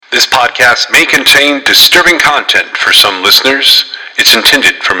This podcast may contain disturbing content for some listeners. It's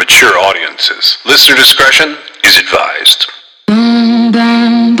intended for mature audiences. Listener discretion is advised.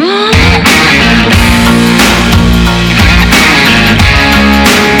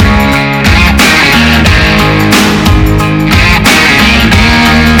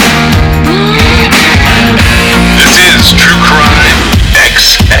 This is True Crime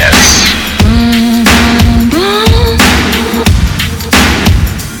XS.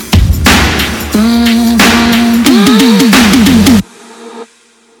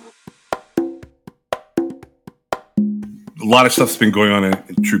 A lot of stuff's been going on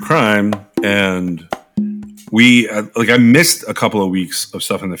in true crime, and I missed a couple of weeks of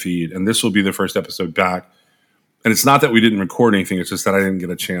stuff in the feed, and this will be the first episode back. And it's not that we didn't record anything; it's just that I didn't get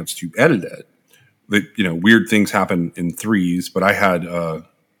a chance to edit it. Weird things happen in threes, but I had a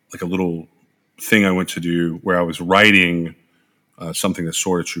little thing I went to do where I was writing something that's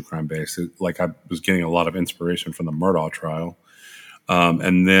sort of true crime based. I was getting a lot of inspiration from the Murdaugh trial.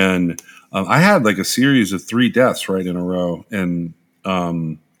 And then I had like a series of 3 deaths right in a row. And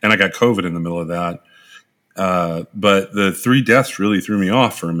I got COVID in the middle of that. But the 3 deaths really threw me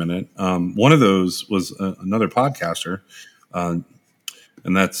off for a minute. One of those was another podcaster, and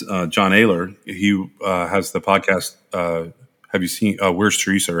that's John Ayler. He has the podcast, Have You Seen, Where's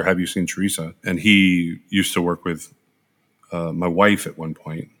Teresa, or Have You Seen Teresa? And he used to work with my wife at one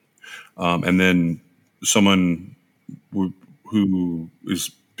point. And then someone who is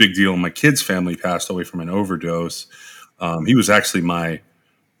big deal in my kid's family passed away from an overdose. He was actually my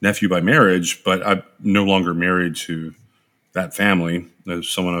nephew by marriage, but I'm no longer married to that family. There's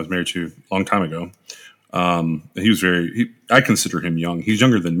someone I was married to a long time ago. I consider him young. He's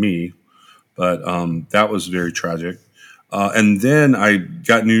younger than me, but that was very tragic. And then I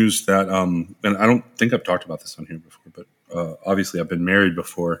got news that, and I don't think I've talked about this on here before, but obviously I've been married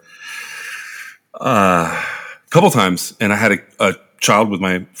before a couple times, and I had a child with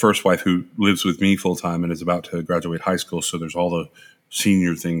my first wife who lives with me full time and is about to graduate high school. So there's all the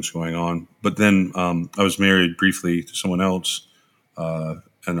senior things going on. But then I was married briefly to someone else, and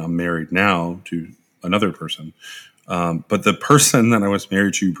I'm married now to another person. But the person that I was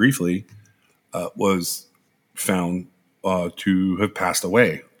married to briefly was found to have passed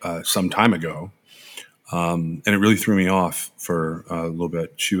away some time ago. And it really threw me off for a little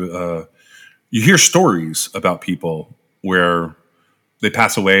bit. You hear stories about people where they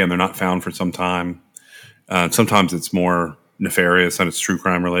pass away and they're not found for some time. Sometimes it's more nefarious and it's true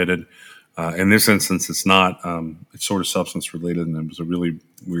crime related. In this instance, it's not. It's sort of substance related, and it was a really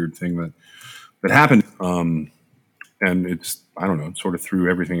weird thing that happened. And it sort of threw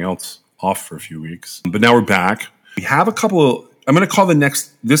everything else off for a few weeks. But now we're back. We have a couple. I'm going to call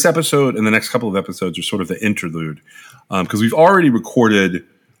this episode and the next couple of episodes are sort of the interlude, because we've already recorded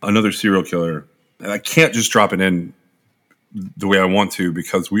another serial killer, and I can't just drop it in the way I want to,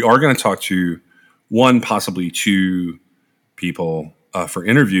 because we are going to talk to one, possibly 2 people for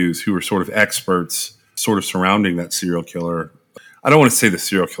interviews who are sort of experts sort of surrounding that serial killer. I don't want to say the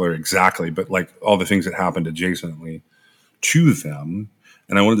serial killer exactly, but like all the things that happened adjacently to them.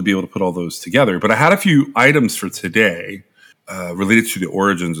 And I wanted to be able to put all those together. But I had a few items for today related to the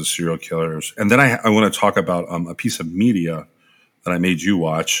origins of serial killers. And then I want to talk about a piece of media that I made you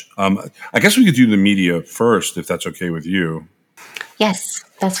watch. I guess we could do the media first, if that's okay with you. Yes,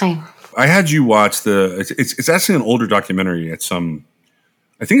 that's fine. I had you watch it's actually an older documentary. I think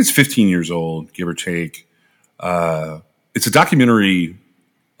it's 15 years old, give or take. It's a documentary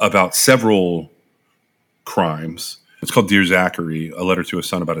about several crimes. It's called Dear Zachary, A Letter to a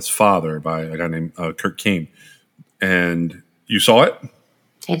Son About His Father, by a guy named Kurt Kane. And you saw it?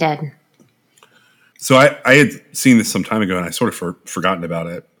 I did. So I had seen this some time ago, and I sort of forgotten about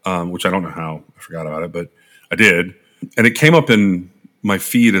it, which I don't know how I forgot about it, but I did. And it came up in my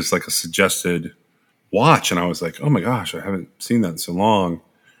feed as like a suggested watch, and I was like, oh my gosh, I haven't seen that in so long.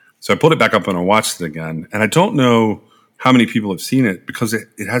 So I pulled it back up and I watched it again. And I don't know how many people have seen it because it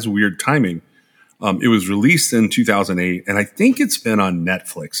has weird timing. It was released in 2008, and I think it's been on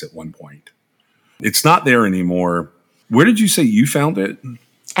Netflix at one point. It's not there anymore. Where did you say you found it?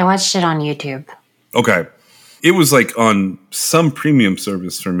 I watched it on YouTube. Okay. It was like on some premium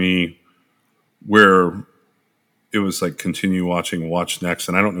service for me where it was like continue watching, watch next,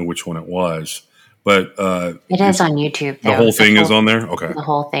 and I don't know which one it was. But it is on YouTube, though. The whole thing is on there? Okay. The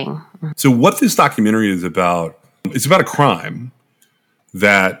whole thing. So what this documentary is about, it's about a crime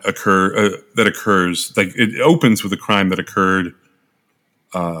that occurs. Like, it opens with a crime that occurred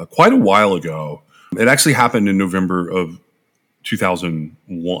quite a while ago. It actually happened in November of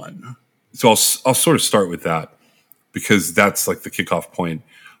 2001. So I'll sort of start with that because that's like the kickoff point.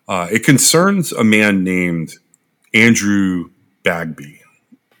 It concerns a man named Andrew Bagby.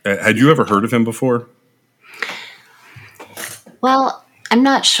 Had you ever heard of him before? Well, I'm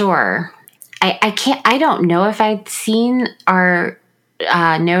not sure. I don't know if I'd seen or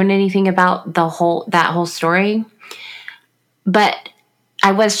known anything about that whole story, but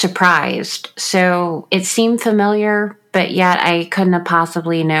I was surprised. So it seemed familiar, but yet I couldn't have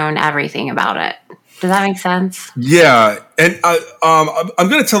possibly known everything about it. Does that make sense? Yeah, and I'm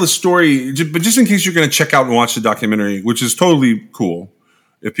going to tell the story, but just in case you're going to check out and watch the documentary, which is totally cool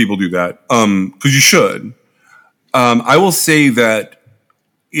if people do that, because you should. I will say that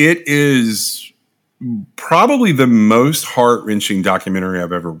it is probably the most heart-wrenching documentary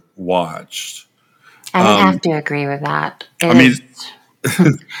I've ever watched. I would have to agree with that.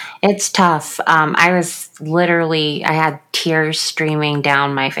 It's tough. I had tears streaming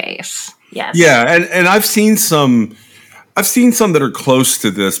down my face. Yes. Yeah, and I've seen some that are close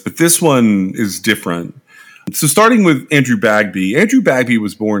to this, but this one is different. So starting with Andrew Bagby. Andrew Bagby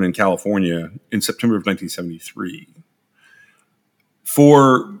was born in California in September of 1973.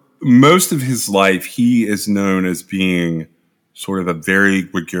 For most of his life, he is known as being sort of a very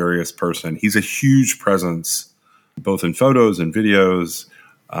gregarious person. He's a huge presence, both in photos and videos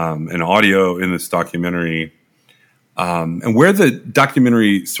and audio in this documentary. And where the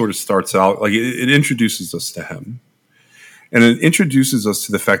documentary sort of starts out, like it introduces us to him. And it introduces us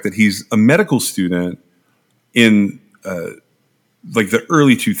to the fact that he's a medical student in like the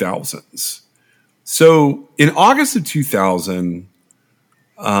early 2000s. So in August of 2000,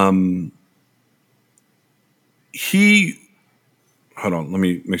 hold on, let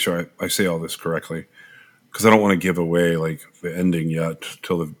me make sure I say all this correctly, because I don't want to give away like the ending yet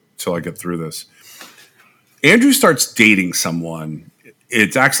till I get through this. Andrew starts dating someone.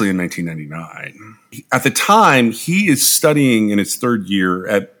 It's actually in 1999. At the time, he is studying in his third year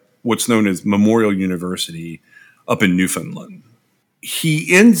at what's known as Memorial University up in Newfoundland.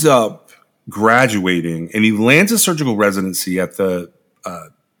 He ends up graduating and he lands a surgical residency at the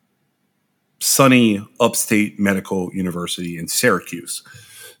SUNY Upstate Medical University in Syracuse.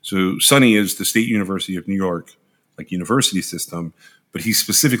 So SUNY is the State University of New York, like university system, but he's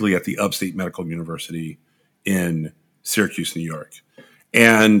specifically at the Upstate Medical University in Syracuse, New York.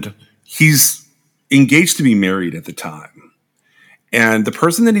 And he's engaged to be married at the time. And the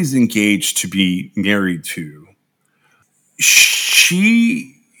person that he's engaged to be married to,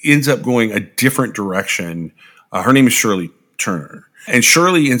 she ends up going a different direction. Her name is Shirley Turner. And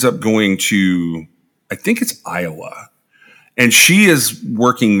Shirley ends up going to, I think it's Iowa. And she is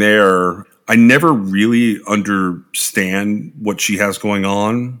working there. I never really understand what she has going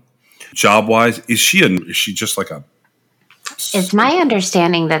on job-wise. Is she just like a... It's my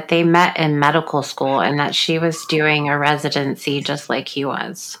understanding that they met in medical school and that she was doing a residency just like he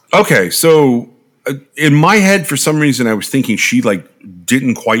was. Okay, so in my head, for some reason, I was thinking she like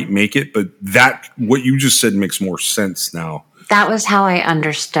didn't quite make it, but what you just said makes more sense now. That was how I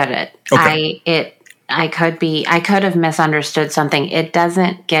understood it. Okay. I could have misunderstood something. It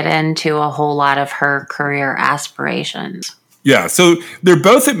doesn't get into a whole lot of her career aspirations. Yeah, so they're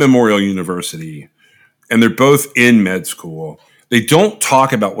both at Memorial University, and they're both in med school. They don't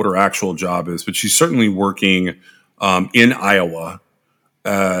talk about what her actual job is, but she's certainly working in Iowa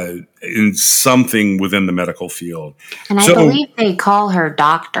in something within the medical field. And I believe they call her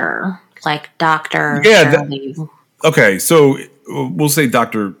doctor, like Dr. Shirley. Okay, so we'll say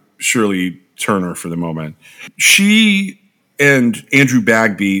Dr. Shirley Turner for the moment. She and Andrew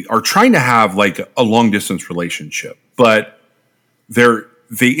Bagby are trying to have like a long distance relationship, but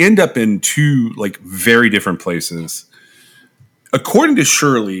they end up in two like very different places. According to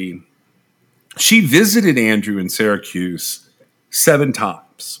Shirley, she visited Andrew in Syracuse 7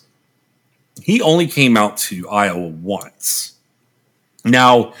 times. He only came out to Iowa once.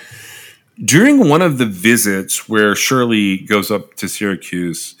 Now, during one of the visits where Shirley goes up to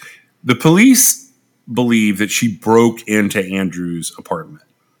Syracuse, the police believe that she broke into Andrew's apartment.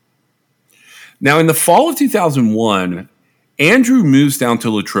 Now, in the fall of 2001, Andrew moves down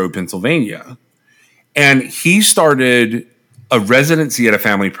to Latrobe, Pennsylvania, and he started a residency at a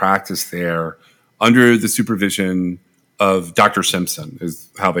family practice there under the supervision of Dr. Simpson, is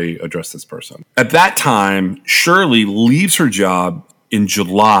how they address this person. At that time, Shirley leaves her job in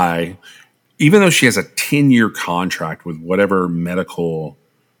July, even though she has a 10-year contract with whatever medical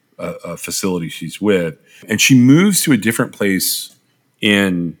facility she's with, and she moves to a different place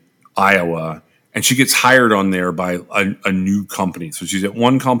in Iowa, and she gets hired on there by a new company. So she's at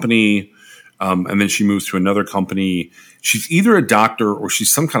one company, and then she moves to another company. She's either a doctor or she's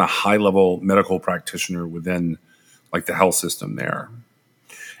some kind of high-level medical practitioner within like the health system there.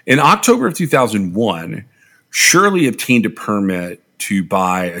 In October of 2001, Shirley obtained a permit to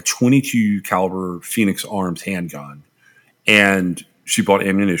buy a 22 caliber Phoenix Arms handgun, and she bought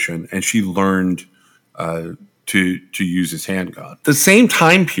ammunition, and she learned to use his handgun. The same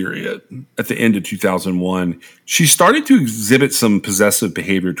time period, at the end of 2001, she started to exhibit some possessive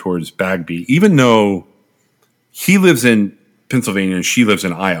behavior towards Bagby, even though he lives in Pennsylvania and she lives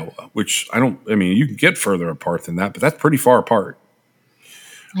in Iowa, which you can get further apart than that, but that's pretty far apart.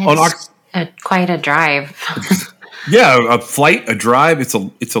 It's quite a drive. Yeah, a flight, a drive.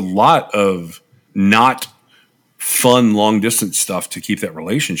 It's a lot of not fun long distance stuff to keep that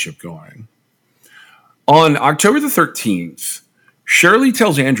relationship going. On October the 13th, Shirley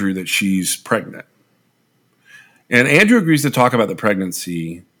tells Andrew that she's pregnant. And Andrew agrees to talk about the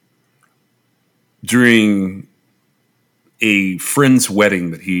pregnancy during a friend's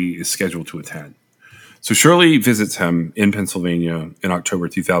wedding that he is scheduled to attend. So Shirley visits him in Pennsylvania in October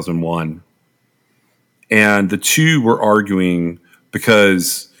 2001. And the two were arguing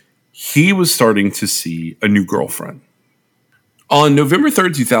because he was starting to see a new girlfriend. On November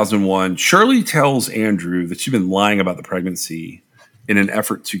 3rd, 2001, Shirley tells Andrew that she'd been lying about the pregnancy in an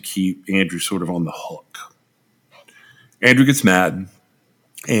effort to keep Andrew sort of on the hook. Andrew gets mad,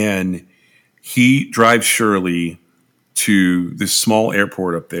 and he drives Shirley to this small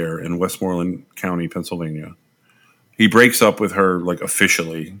airport up there in Westmoreland County, Pennsylvania. He breaks up with her, like,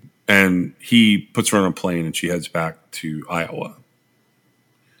 officially, and he puts her on a plane, and she heads back to Iowa.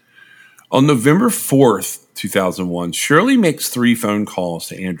 On November 4th, 2001, Shirley makes 3 phone calls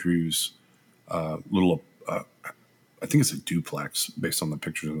to Andrew's little, I think it's a duplex based on the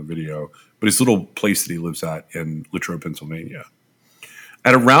pictures in the video, but his little place that he lives at in Latrobe, Pennsylvania.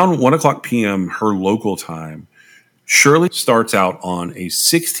 At around 1 o'clock p.m., her local time, Shirley starts out on a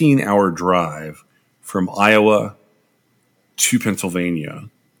 16-hour drive from Iowa to Pennsylvania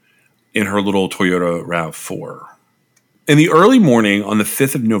in her little Toyota RAV4. In the early morning on the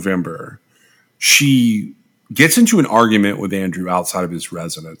 5th of November, she gets into an argument with Andrew outside of his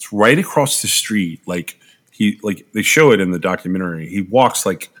residence, right across the street. Like they show it in the documentary. He walks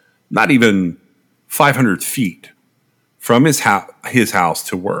like not even 500 feet from his house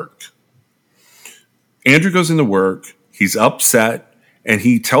to work. Andrew goes into work. He's upset, and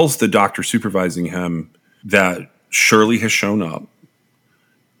he tells the doctor supervising him that Shirley has shown up.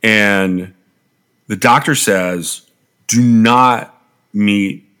 And the doctor says, do not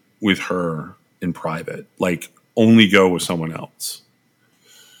meet with her in private. Like, only go with someone else.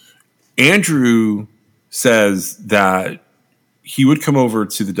 Andrew says that he would come over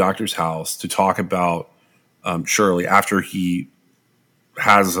to the doctor's house to talk about Shirley after he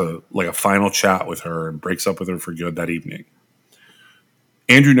has a final chat with her and breaks up with her for good that evening.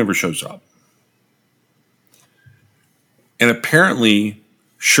 Andrew never shows up. And apparently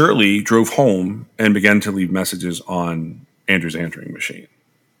Shirley drove home and began to leave messages on Andrew's answering machine.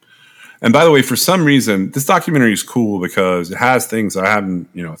 And by the way, for some reason, this documentary is cool because it has things I haven't,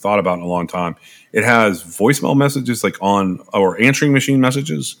 thought about in a long time. It has voicemail messages or answering machine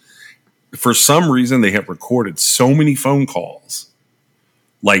messages. For some reason, they have recorded so many phone calls.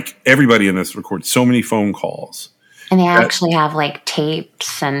 Like, everybody in this records so many phone calls. And they actually have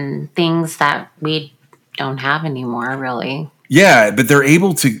tapes and things that we don't have anymore, really. Yeah, but they're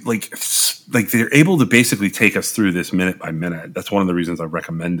able to they're able to basically take us through this minute by minute. That's one of the reasons I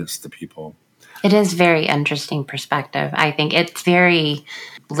recommend this to people. It is very interesting perspective. I think it's very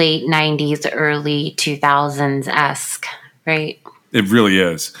late 90s, early 2000s-esque, right? It really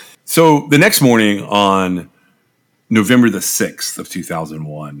is. So the next morning on November the 6th of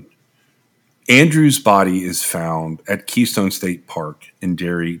 2001, Andrew's body is found at Keystone State Park in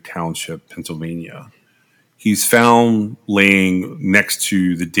Derry Township, Pennsylvania. He's found laying next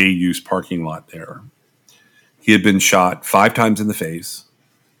to the day-use parking lot there. He had been shot 5 times in the face,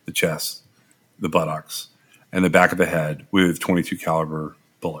 the chest, the buttocks, and the back of the head with 22 caliber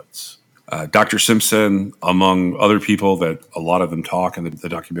bullets. Dr. Simpson, among other people that a lot of them talk in the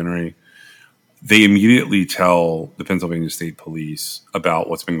documentary, they immediately tell the Pennsylvania State Police about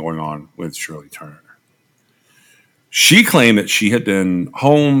what's been going on with Shirley Turner. She claimed that she had been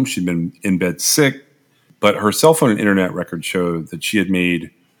home, she'd been in bed sick, but her cell phone and internet record showed that she had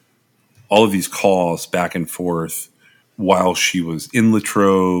made all of these calls back and forth while she was in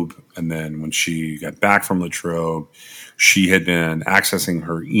Latrobe. And then when she got back from Latrobe, she had been accessing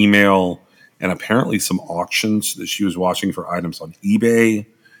her email and apparently some auctions that she was watching for items on eBay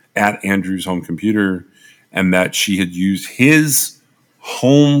at Andrew's home computer, and that she had used his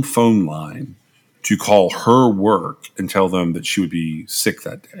home phone line to call her work and tell them that she would be sick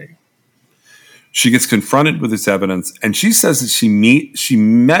that day. She gets confronted with this evidence, and she says that she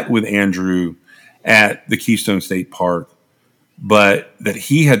met with Andrew at the Keystone State Park, but that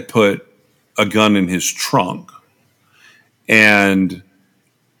he had put a gun in his trunk, and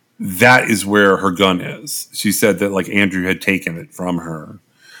that is where her gun is. She said that like Andrew had taken it from her,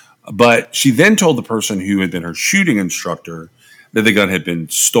 but she then told the person who had been her shooting instructor that the gun had been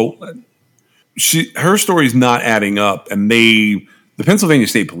stolen. Her story is not adding up, and the Pennsylvania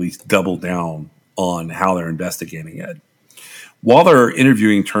State Police doubled down on how they're investigating it. While they're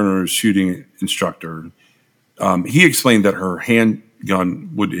interviewing Turner's shooting instructor, he explained that her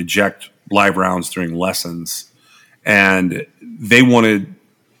handgun would eject live rounds during lessons, and they wanted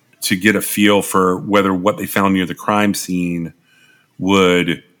to get a feel for whether what they found near the crime scene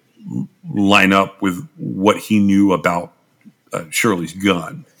would line up with what he knew about Shirley's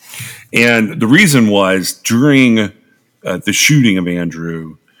gun. And the reason was during the shooting of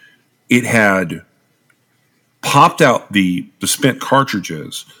Andrew, it had popped out the spent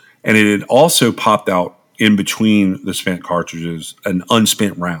cartridges, and it had also popped out in between the spent cartridges an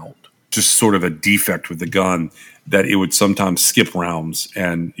unspent round, just sort of a defect with the gun that it would sometimes skip rounds,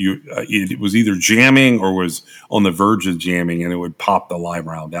 and it was either jamming or was on the verge of jamming, and it would pop the live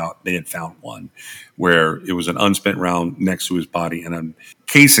round out. They had found one where it was an unspent round next to his body, and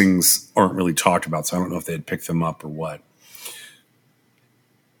casings aren't really talked about, so I don't know if they had picked them up or what.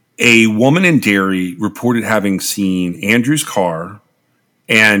 A woman in Derry reported having seen Andrew's car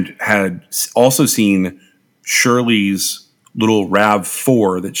and had also seen Shirley's little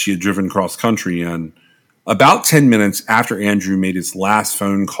RAV4 that she had driven cross country in about 10 minutes after Andrew made his last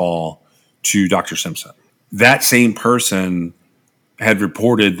phone call to Dr. Simpson. That same person had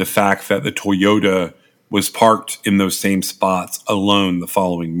reported the fact that the Toyota was parked in those same spots alone the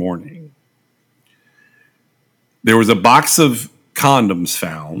following morning. There was a box of condoms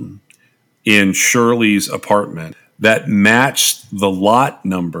found in Shirley's apartment that matched the lot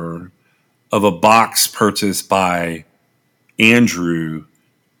number of a box purchased by Andrew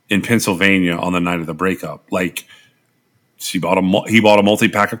in Pennsylvania on the night of the breakup. Like, he bought a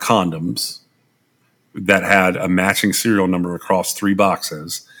multi-pack of condoms that had a matching serial number across 3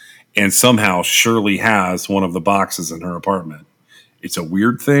 boxes, and somehow Shirley has one of the boxes in her apartment. It's a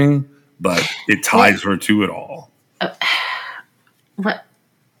weird thing, but it ties her to it all. What?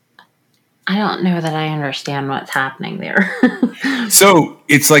 I don't know that I understand what's happening there. So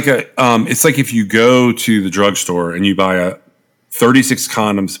it's like if you go to the drugstore and you buy 36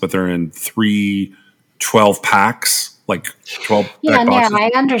 condoms, but they're in 12 packs, like 12 Yeah, no, boxes.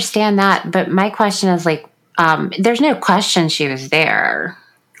 I understand that, but my question is like, there's no question she was there.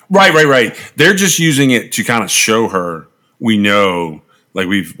 Right. They're just using it to kind of show her we know, like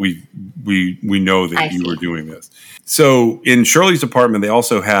we know that you were doing this. So in Shirley's apartment, they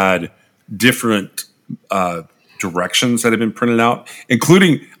also had different directions that have been printed out,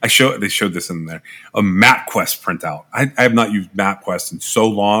 including they showed this in there, a MapQuest printout. I have not used MapQuest in so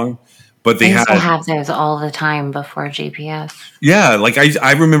long, but they used to have those all the time before GPS. Yeah, like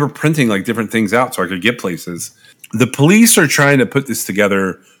I remember printing like different things out so I could get places. The police are trying to put this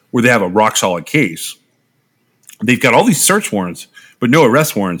together where they have a rock solid case. They've got all these search warrants, but no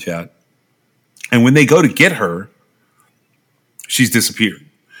arrest warrants yet. And when they go to get her, she's disappeared.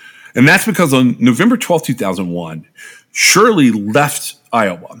 And that's because on November 12, 2001, Shirley left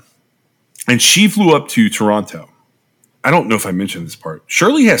Iowa and she flew up to Toronto. I don't know if I mentioned this part.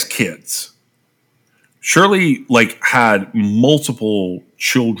 Shirley has kids. Shirley had multiple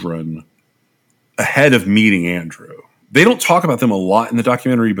children ahead of meeting Andrew. They don't talk about them a lot in the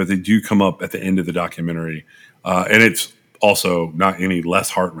documentary, but they do come up at the end of the documentary. And it's also not any less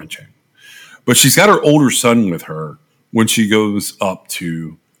heart-wrenching. But she's got her older son with her when she goes up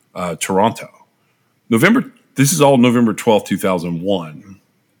to Toronto. This is all November 12th, 2001.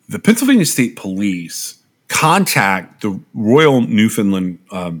 The Pennsylvania State Police contact the Royal Newfoundland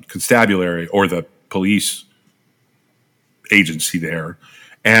Constabulary, or the police agency there,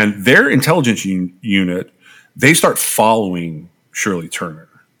 and their intelligence unit, they start following Shirley Turner.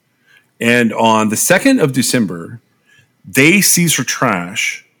 And on the 2nd of December, they seize her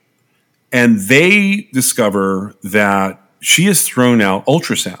trash, and they discover that she has thrown out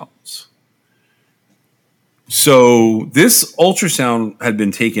ultrasounds. So this ultrasound had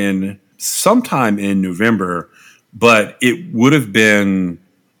been taken sometime in November, but it would have been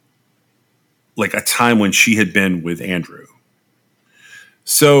like a time when she had been with Andrew.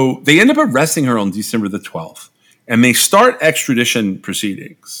 So they end up arresting her on December the 12th, and they start extradition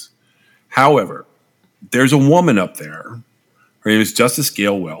proceedings. However, there's a woman up there. Her name is Justice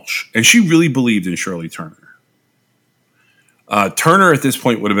Gail Welsh, and she really believed in Shirley Turner. Turner at this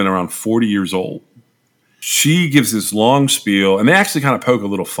point would have been around 40 years old. She gives this long spiel, and they actually kind of poke a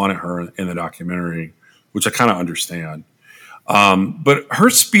little fun at her in the documentary, which I kind of understand. But her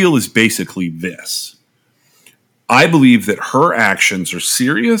spiel is basically this. I believe that her actions are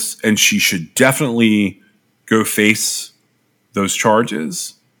serious, and she should definitely go face those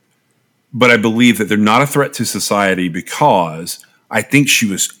charges. But I believe that they're not a threat to society because I think she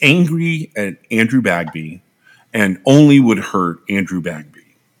was angry at Andrew Bagby and only would hurt Andrew Bagby.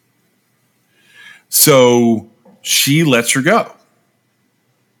 So she lets her go.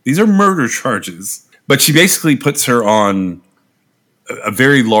 These are murder charges. But she basically puts her on a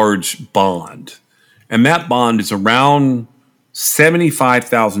very large bond. And that bond is around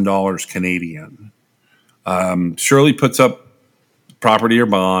 $75,000 Canadian. Shirley puts up property or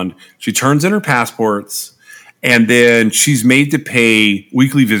bond. She turns in her passports. And then she's made to pay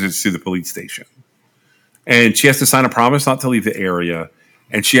weekly visits to the police station. And she has to sign a promise not to leave the area.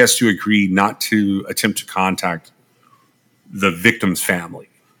 And she has to agree not to attempt to contact the victim's family.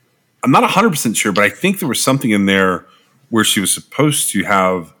 I'm not 100% sure, but I think there was something in there where she was supposed to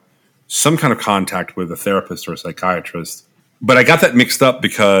have some kind of contact with a therapist or a psychiatrist. But I got that mixed up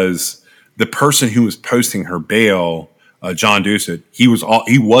because the person who was posting her bail, John Doucette, he was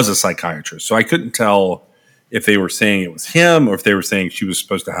a psychiatrist. So I couldn't tell if they were saying it was him or if they were saying she was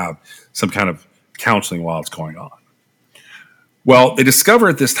supposed to have some kind of counseling while it's going on. Well, they discover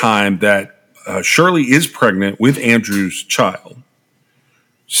at this time that Shirley is pregnant with Andrew's child.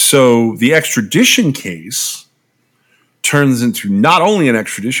 So the extradition case turns into not only an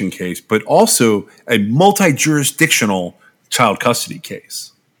extradition case, but also a multi-jurisdictional child custody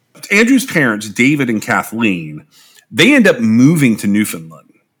case. Andrew's parents, David and Kathleen, they end up moving to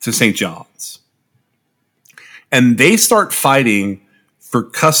Newfoundland, to St. John's. And they start fighting for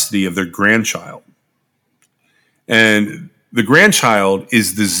custody of their grandchild. And the grandchild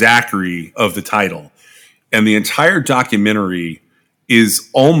is the Zachary of the title. And the entire documentary is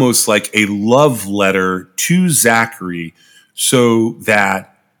almost like a love letter to Zachary so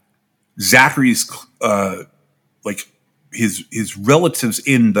that Zachary's like his relatives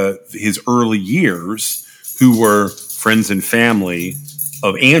in his early years who were friends and family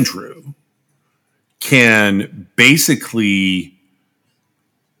of Andrew can basically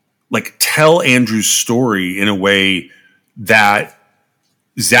like tell Andrew's story in a way that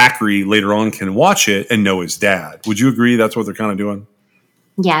Zachary later on can watch it and know his dad. Would you agree that's what they're kind of doing?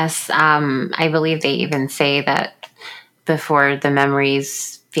 Yes. I believe they even say that before the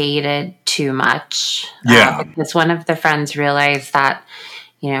memories faded too much. Yeah. Because one of the friends realized that,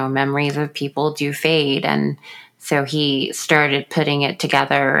 memories of people do fade. And so he started putting it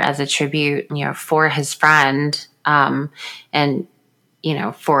together as a tribute, for his friend, and,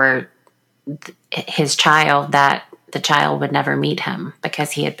 for his child, that the child would never meet him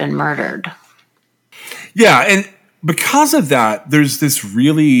because he had been murdered. Yeah. And because of that, there's this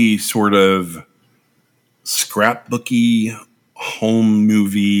really sort of scrapbooky home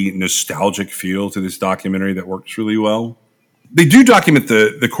movie nostalgic feel to this documentary that works really well. They do document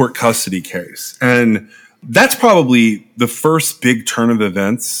the court custody case. And that's probably the first big turn of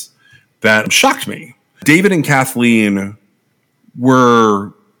events that shocked me. David and Kathleen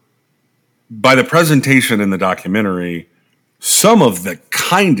were, by the presentation in the documentary, some of the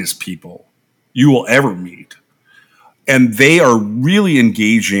kindest people you will ever meet. And they are really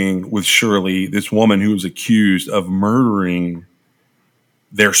engaging with Shirley, this woman who was accused of murdering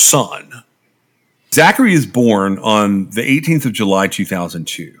their son. Zachary is born on the 18th of July,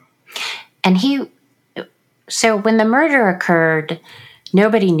 2002. And so when the murder occurred,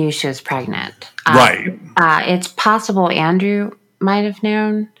 nobody knew she was pregnant. Right. It's possible Andrew might have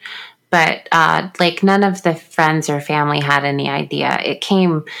known, but none of the friends or family had any idea. It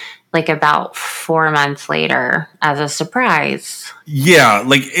came about 4 months later as a surprise. Yeah,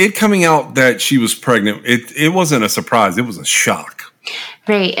 it coming out that she was pregnant, it wasn't a surprise. It was a shock.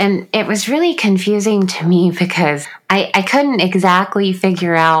 Right, and it was really confusing to me because I couldn't exactly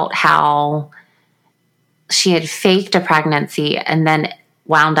figure out how she had faked a pregnancy and then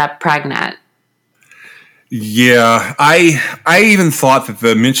wound up pregnant. Yeah, I even thought that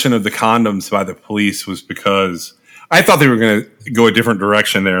the mention of the condoms by the police was because I thought they were going to go a different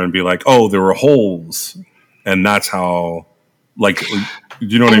direction there and be like, oh, there were holes. And that's how,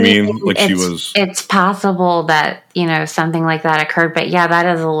 you know what I mean? It's possible that, something like that occurred. But yeah, that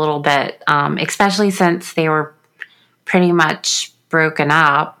is a little bit, especially since they were pretty much broken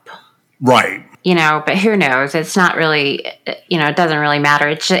up. Right. But who knows? It's not really, it doesn't really matter.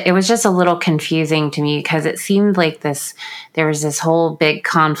 It was just a little confusing to me because it seemed like there was this whole big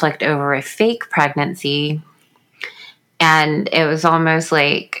conflict over a fake pregnancy. And it was almost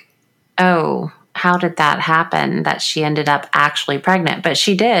like, oh, how did that happen that she ended up actually pregnant? But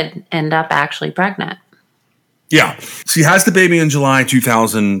she did end up actually pregnant. Yeah. She has the baby in July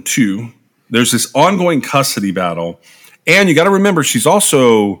 2002. There's this ongoing custody battle. And you got to remember, she's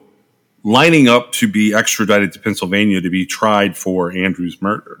also lining up to be extradited to Pennsylvania to be tried for Andrew's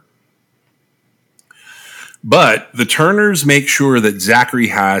murder. But the Turners make sure that Zachary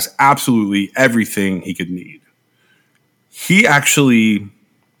has absolutely everything he could need. He actually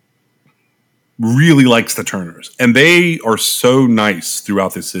really likes the Turners, and they are so nice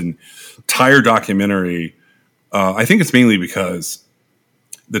throughout this entire documentary. I think it's mainly because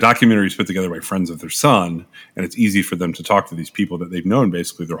the documentary is put together by friends of their son, and it's easy for them to talk to these people that they've known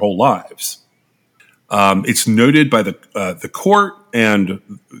basically their whole lives. It's noted by the court, and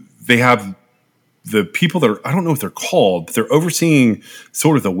they have the people that are, I don't know what they're called, but they're overseeing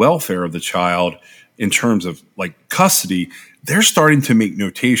sort of the welfare of the child in terms of like custody. They're starting to make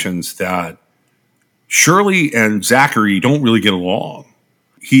notations that Shirley and Zachary don't really get along.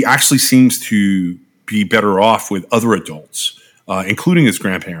 He actually seems to be better off with other adults, including his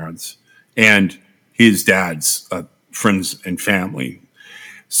grandparents and his dad's friends and family.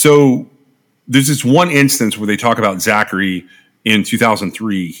 So there's this one instance where they talk about Zachary in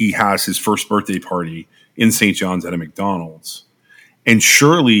 2003. He has his first birthday party in St. John's at a McDonald's. And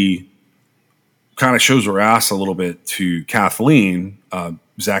Shirley kind of shows her ass a little bit to Kathleen,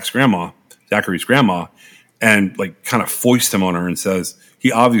 Zachary's grandma, and like kind of foists him on her and says,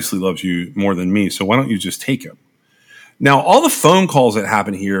 he obviously loves you more than me, so why don't you just take him? Now, all the phone calls that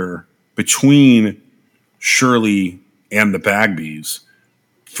happen here between Shirley and the Bagbys,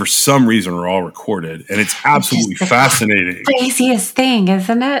 for some reason, are all recorded, and it's absolutely fascinating. Craziest thing,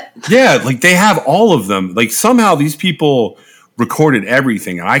 isn't it? Yeah, like they have all of them. Like somehow these people recorded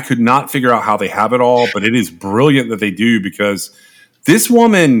everything, and I could not figure out how they have it all, but it is brilliant that they do, because this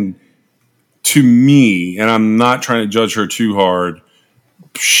woman, to me, and I'm not trying to judge her too hard,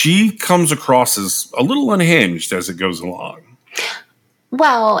 she comes across as a little unhinged as it goes along.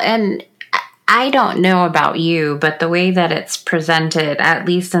 Well, and I don't know about you, but the way that it's presented, at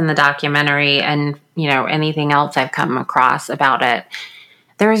least in the documentary and, you know, anything else I've come across about it,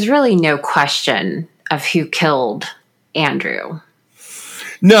 there is really no question of who killed Andrew.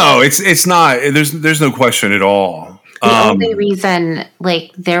 No, it's not. There's no question at all. The only reason,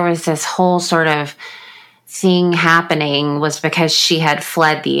 like, there was this whole sort of thing happening was because she had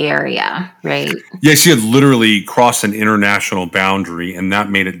fled the area, right? Yeah, she had literally crossed an international boundary, and that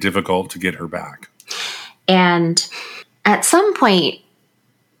made it difficult to get her back. And at some point,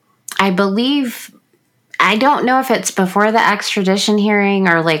 I believe, I don't know if it's before the extradition hearing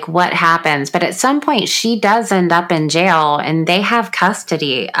or like what happens, but at some point she does end up in jail and they have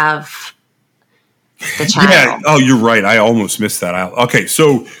custody of the child. Yeah. Oh, you're right. I almost missed that out. Okay.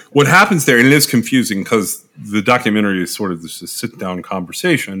 So what happens there, and it is confusing because the documentary is sort of this sit-down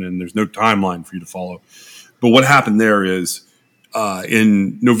conversation and there's no timeline for you to follow. But what happened there is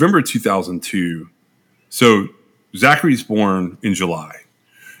in November 2002, so Zachary's born in July.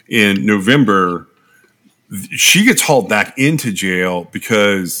 In November, she gets hauled back into jail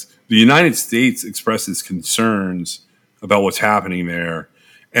because the United States expresses concerns about what's happening there.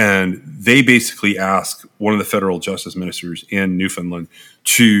 And they basically ask one of the federal justice ministers in Newfoundland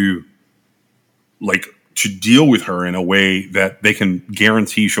to deal with her in a way that they can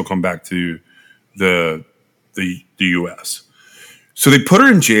guarantee she'll come back to the U.S. So they put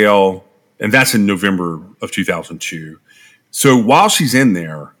her in jail, and that's in November of 2002. So while she's in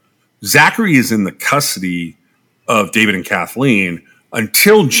there, Zachary is in the custody of David and Kathleen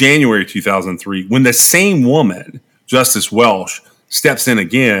until January 2003, when the same woman, Justice Welsh, steps in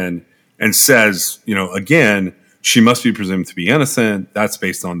again and says, you know, again, she must be presumed to be innocent. That's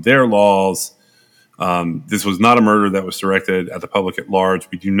based on their laws. This was not a murder that was directed at the public at large.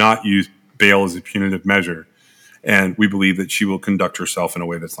 We do not use bail as a punitive measure. And we believe that she will conduct herself in a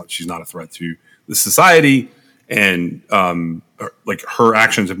way she's not a threat to the society. And her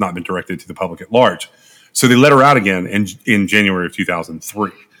actions have not been directed to the public at large. So they let her out again in January of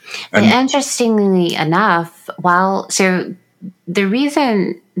 2003. And interestingly enough, the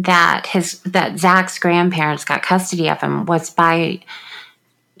reason that Zach's grandparents got custody of him was by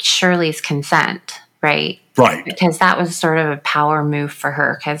Shirley's consent, right? Right. Because that was sort of a power move for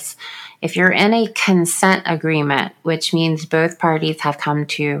her. Because if you're in a consent agreement, which means both parties have come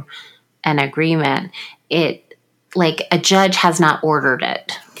to an agreement, like a judge has not ordered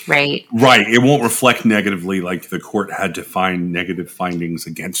it, right? Right. It won't reflect negatively, like the court had to find negative findings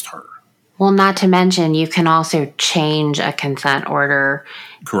against her. Well, not to mention, you can also change a consent order.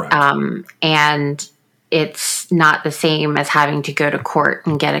 Correct. And it's not the same as having to go to court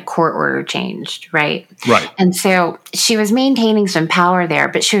and get a court order changed, right? Right. And so she was maintaining some power there,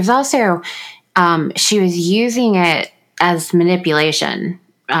 but she was also she was using it as manipulation,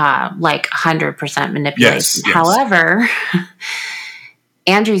 like 100% manipulation. Yes. However,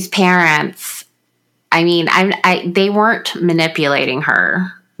 Andrew's parents, I mean, they weren't manipulating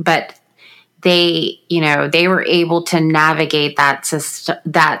her, but they were able to navigate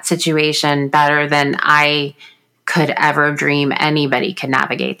that situation better than I could ever dream anybody could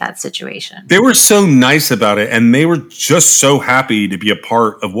navigate that situation. They were so nice about it, and they were just so happy to be a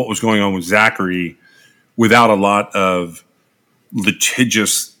part of what was going on with Zachary without a lot of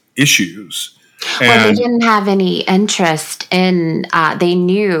litigious issues. Well, they didn't have any interest in, they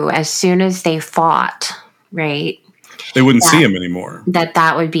knew as soon as they fought, right? They wouldn't see him anymore.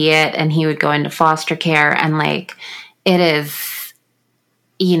 That would be it. And he would go into foster care. And like, it is,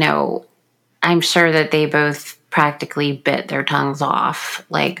 I'm sure that they both practically bit their tongues off,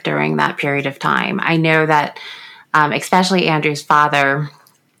 like during that period of time. I know that, especially Andrew's father,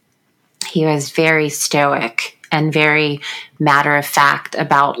 he was very stoic and very matter of fact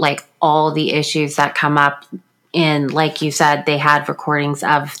about like all the issues that come up. And like you said, they had recordings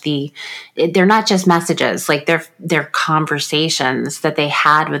of they're not just messages, like they're conversations that they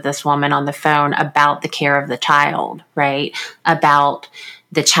had with this woman on the phone about the care of the child, right? About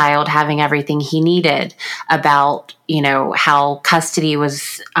the child having everything he needed, about, how custody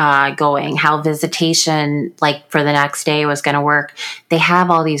was going, how visitation, like for the next day was going to work. They have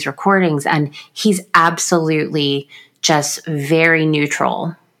all these recordings and he's absolutely just very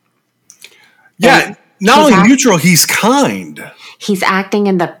neutral. Yeah. And not only neutral, he's kind. He's acting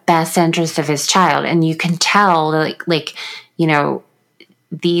in the best interest of his child. And you can tell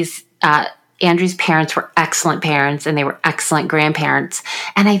these, Andrew's parents were excellent parents and they were excellent grandparents.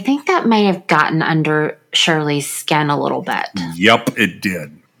 And I think that might have gotten under Shirley's skin a little bit. Yep, it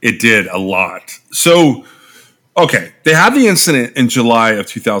did. It did a lot. So, okay, they had the incident in July of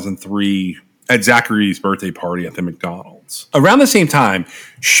 2003 at Zachary's birthday party at the McDonald's. Around the same time,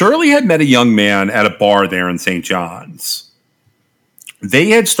 Shirley had met a young man at a bar there in St. John's. They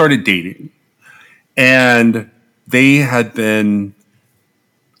had started dating, and they had been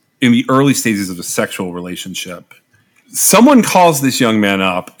in the early stages of a sexual relationship. Someone calls this young man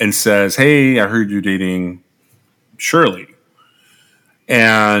up and says, "Hey, I heard you're dating Shirley.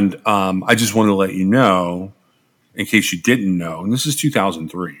 And I just wanted to let you know, in case you didn't know," and this is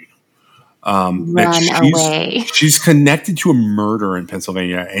 2003, Run away. She's connected to a murder in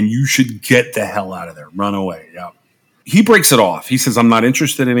Pennsylvania, and you should get the hell out of there. Run away. Yeah. He breaks it off. He says, "I'm not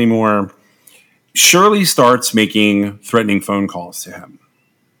interested anymore." Shirley starts making threatening phone calls to him.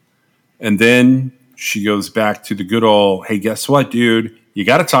 And then she goes back to the good old, "Hey, guess what, dude? You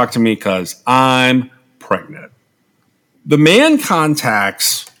got to talk to me because I'm pregnant." The man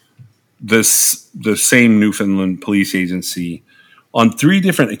contacts the same Newfoundland police agency on 3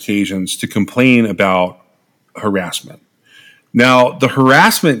 different occasions to complain about harassment. Now, the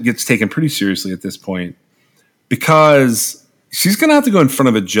harassment gets taken pretty seriously at this point because she's going to have to go in front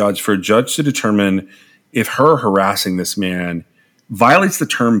of a judge for a judge to determine if her harassing this man violates the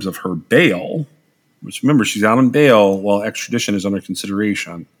terms of her bail, which, remember, she's out on bail while extradition is under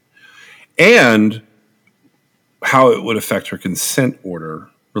consideration, and how it would affect her consent order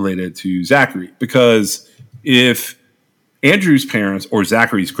related to Zachary. Because if Andrew's parents or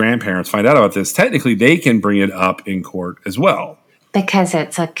Zachary's grandparents find out about this, technically they can bring it up in court as well. Because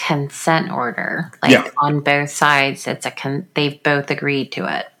it's a consent order. On both sides, it's they've both agreed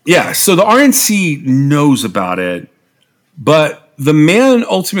to it. Yeah, so the RNC knows about it, but the man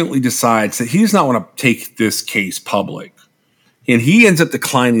ultimately decides that he does not want to take this case public. And he ends up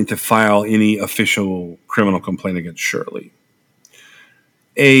declining to file any official criminal complaint against Shirley.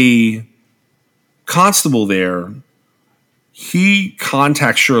 A constable there, he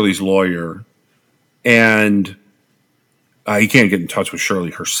contacts Shirley's lawyer, and he can't get in touch with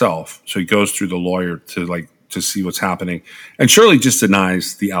Shirley herself. So he goes through the lawyer to see what's happening. And Shirley just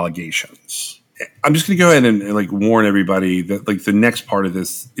denies the allegations. I'm just going to go ahead and warn everybody that the next part of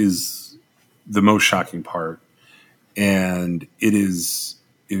this is the most shocking part. And it is,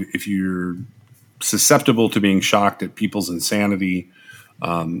 if you're susceptible to being shocked at people's insanity,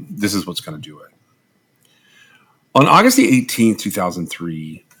 this is what's going to do it. On August the 18th,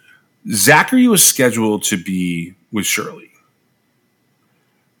 2003, Zachary was scheduled to be with Shirley.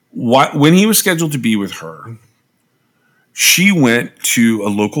 When he was scheduled to be with her, she went to a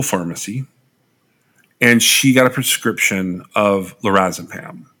local pharmacy and she got a prescription of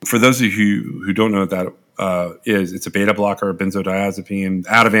lorazepam. For those of you who don't know what that is, it's a beta blocker, benzodiazepine.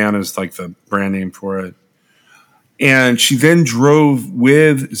 Ativan is the brand name for it. And she then drove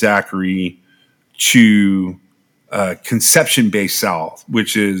with Zachary to Conception Bay South,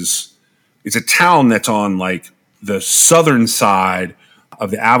 which is it's a town that's on like the southern side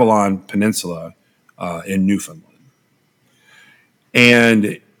of the Avalon Peninsula in Newfoundland.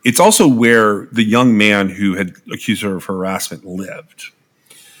 And it's also where the young man who had accused her of harassment lived.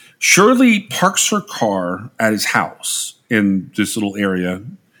 Shirley parks her car at his house in this little area,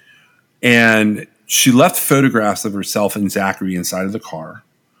 and she left photographs of herself and Zachary inside of the car.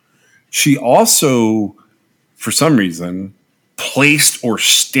 She also, for some reason, placed or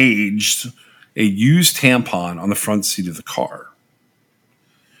staged a used tampon on the front seat of the car.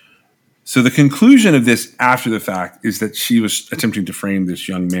 So the conclusion of this after the fact is that she was attempting to frame this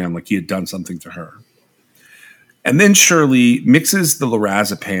young man like he had done something to her. And then Shirley mixes the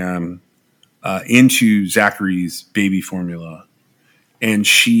lorazepam into Zachary's baby formula, and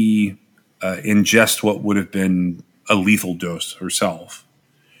she ingests what would have been a lethal dose herself.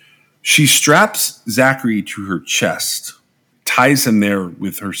 She straps Zachary to her chest, ties him there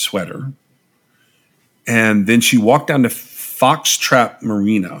with her sweater, and then she walked down to Foxtrap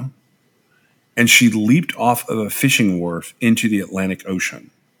Marina, and she leaped off of a fishing wharf into the Atlantic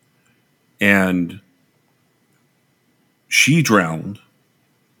Ocean. And she drowned,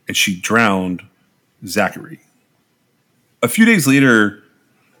 and she drowned Zachary. A few days later,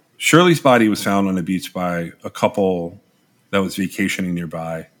 Shirley's body was found on a beach by a couple that was vacationing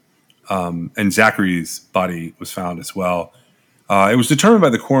nearby, and Zachary's body was found as well. It was determined by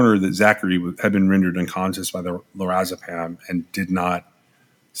the coroner that Zachary had been rendered unconscious by the lorazepam and did not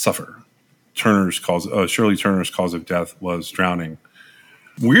suffer. Shirley Turner's cause of death was drowning.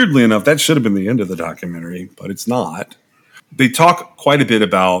 Weirdly enough, that should have been the end of the documentary, but it's not. They talk quite a bit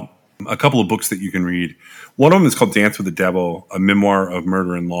about a couple of books that you can read. One of them is called Dance with the Devil, a memoir of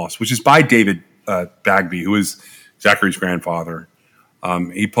murder and loss, which is by David Bagby, who is Zachary's grandfather.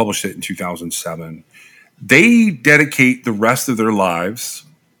 He published it in 2007. They dedicate the rest of their lives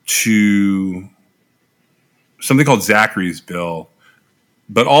to something called Zachary's Bill,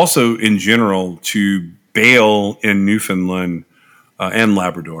 but also in general to bail in Newfoundland and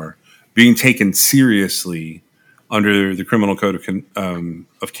Labrador being taken seriously under the Criminal Code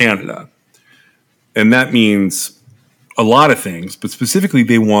of Canada. And that means a lot of things, but specifically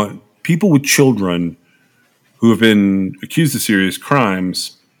they want people with children who have been accused of serious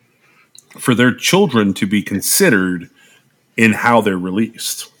crimes for their children to be considered in how they're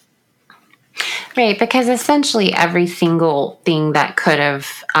released. Right, because essentially every single thing that could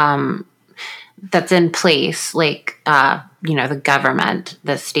have, that's in place, like, the government,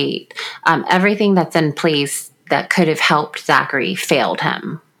 the state, everything that's in place that could have helped Zachary failed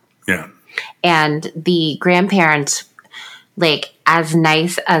him. Yeah. And the grandparents, like, as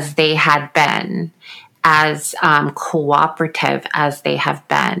nice as they had been, as cooperative as they have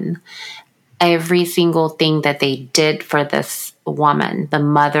been, every single thing that they did for this woman, the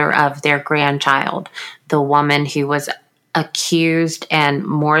mother of their grandchild, the woman who was accused and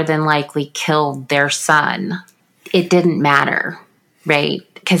more than likely killed their son, it didn't matter, right?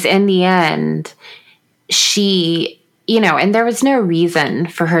 Because in the end, she, and there was no reason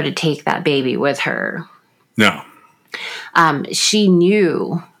for her to take that baby with her. No. She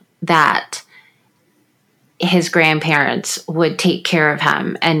knew that his grandparents would take care of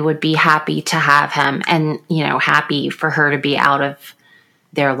him and would be happy to have him and, happy for her to be out of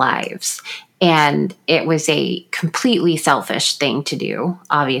their lives. And it was a completely selfish thing to do,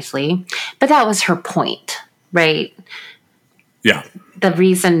 obviously. But that was her point, right? Yeah. The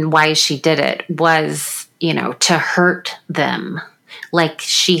reason why she did it was, to hurt them. Like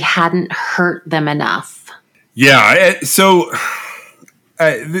she hadn't hurt them enough. Yeah. So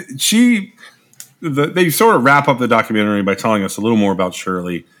they sort of wrap up the documentary by telling us a little more about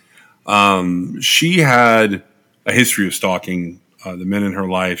Shirley. She had a history of stalking the men in her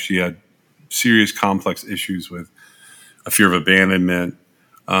life. She had serious complex issues with a fear of abandonment.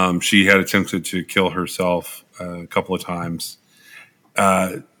 She had attempted to kill herself a couple of times.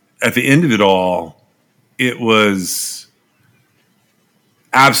 At the end of it all, it was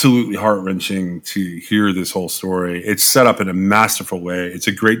absolutely heart-wrenching to hear this whole story. It's set up in a masterful way. It's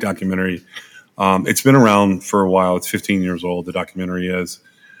a great documentary. It's been around for a while. It's 15 years old. The documentary is.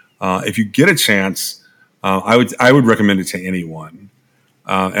 If you get a chance, I would recommend it to anyone.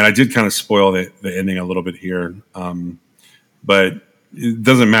 And I did kind of spoil the ending a little bit here, but it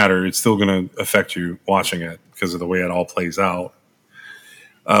doesn't matter. It's still going to affect you watching it because of the way it all plays out.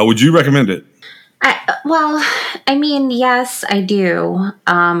 Would you recommend it? Yes, I do.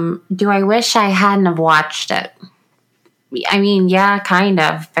 Do I wish I hadn't have watched it? I mean, yeah, kind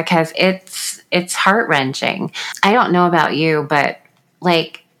of, because it's heart-wrenching. I don't know about you, but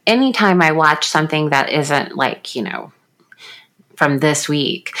like anytime I watch something that isn't like, from this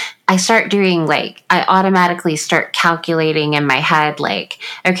week, I start doing I automatically start calculating in my head, like,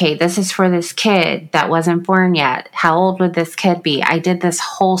 okay, this is for this kid that wasn't born yet. How old would this kid be? I did this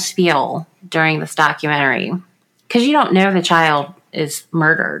whole spiel during this documentary because you don't know the child is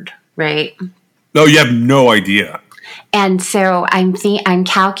murdered, right? No, you have no idea. And so I'm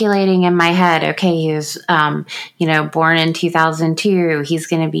calculating in my head, okay, he was, born in 2002. He's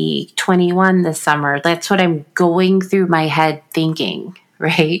going to be 21 this summer. That's what I'm going through my head thinking,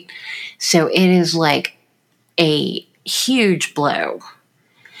 right? So it is like a huge blow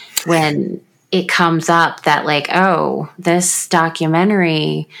when it comes up that this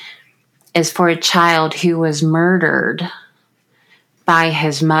documentary is for a child who was murdered by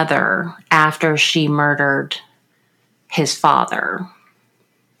his mother after she murdered his father.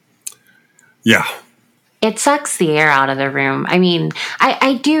 Yeah. It sucks the air out of the room. I mean,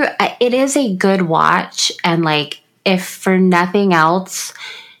 it is a good watch. And if for nothing else,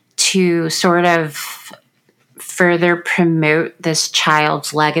 to sort of further promote this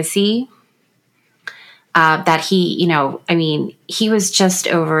child's legacy, that he was just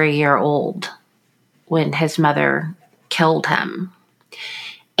over a year old when his mother killed him.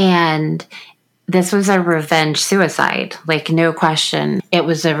 And this was a revenge suicide, no question. It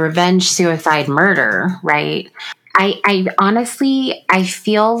was a revenge suicide murder, right? I honestly, I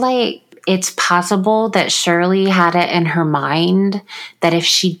feel like it's possible that Shirley had it in her mind that if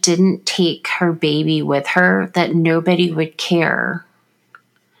she didn't take her baby with her, that nobody would care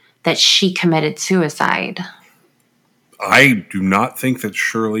that she committed suicide. I do not think that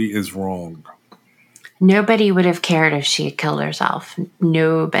Shirley is wrong. Nobody would have cared if she had killed herself.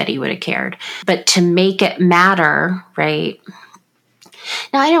 Nobody would have cared. But to make it matter, right?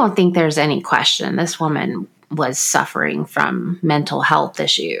 Now, I don't think there's any question this woman was suffering from mental health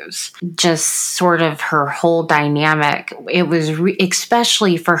issues. Just sort of her whole dynamic. It was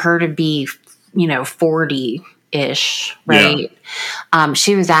especially for her to be, 40-ish, right? Yeah.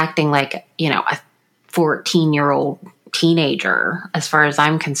 She was acting like, a 14-year-old teenager, as far as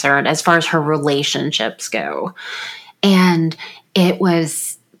I'm concerned, as far as her relationships go. And it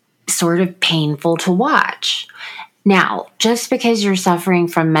was sort of painful to watch. Now, just because you're suffering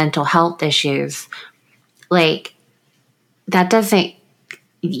from mental health issues, that doesn't,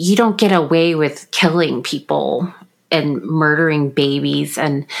 you don't get away with killing people and murdering babies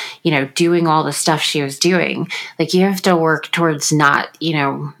and, doing all the stuff she was doing. You have to work towards not,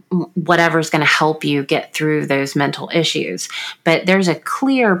 whatever's going to help you get through those mental issues. But there's a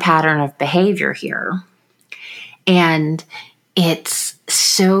clear pattern of behavior here. And it's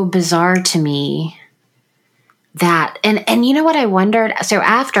so bizarre to me that, and you know what I wondered? So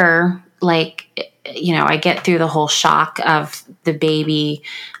after, I get through the whole shock of the baby,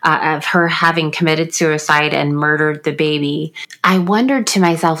 of her having committed suicide and murdered the baby. I wondered to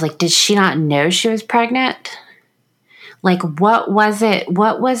myself, did she not know she was pregnant? What was it?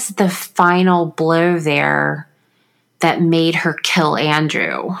 What was the final blow there that made her kill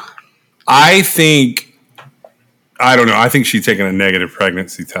Andrew? I don't know. I think she'd taken a negative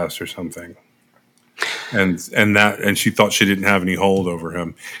pregnancy test or something. And she thought she didn't have any hold over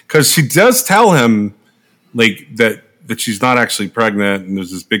him, because she does tell him that she's not actually pregnant, and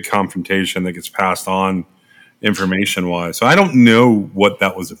there's this big confrontation that gets passed on information wise. So I don't know what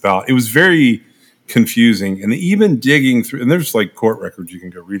that was about. It was very confusing, and even digging through, and there's court records you can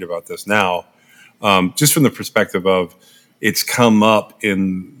go read about this now, just from the perspective of it's come up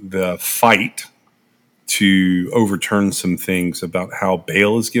in the fight to overturn some things about how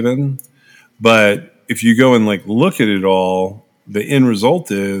bail is given. But if you go and look at it all, the end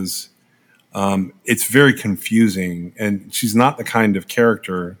result is it's very confusing. And she's not the kind of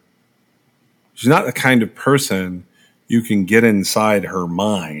character, she's not the kind of person you can get inside her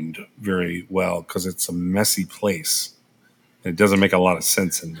mind very well, because it's a messy place. It doesn't make a lot of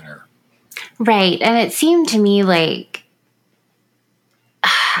sense in there. Right. And it seemed to me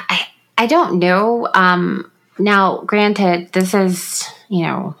I don't know. Now, granted, this is,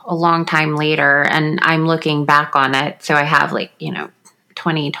 a long time later, and I'm looking back on it. So I have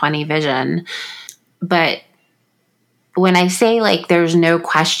 20/20 vision. But when I say there's no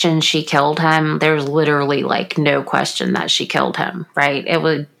question she killed him, there's literally no question that she killed him, right? It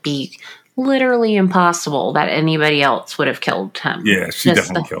would be literally impossible that anybody else would have killed him. Yeah, she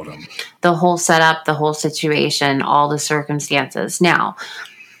definitely killed him. The whole setup, the whole situation, all the circumstances. Now,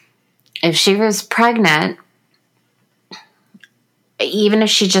 if she was pregnant, even if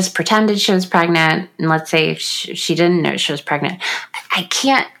she just pretended she was pregnant, and let's say she didn't know she was pregnant, she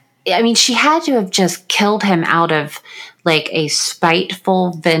had to have just killed him out of like a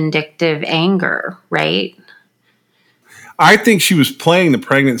spiteful, vindictive anger, right? I think she was playing the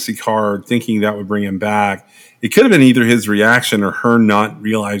pregnancy card, thinking that would bring him back. It could have been either his reaction or her not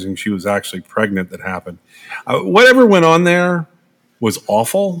realizing she was actually pregnant that happened. Whatever went on there was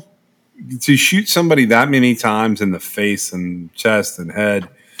awful. To shoot somebody that many times in the face and chest and head,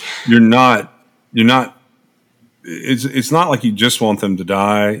 it's not like you just want them to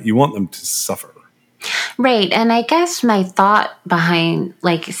die. You want them to suffer. Right. And I guess my thought behind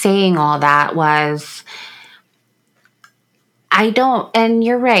like saying all that was, and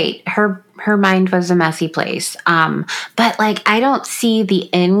you're right, her mind was a messy place. But like, I don't see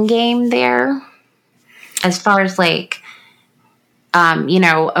the end game there as far as like,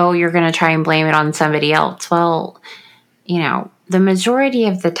 you're going to try and blame it on somebody else. Well, the majority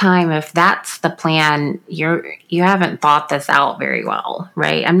of the time, if that's the plan, you haven't thought this out very well,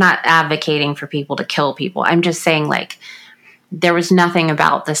 right? I'm not advocating for people to kill people. I'm just saying like, there was nothing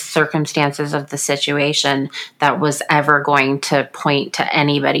about the circumstances of the situation that was ever going to point to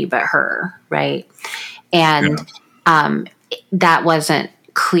anybody but her, right? And that wasn't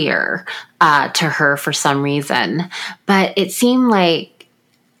clear to her for some reason. But it seemed like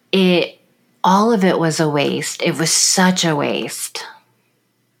all of it was a waste. It was such a waste.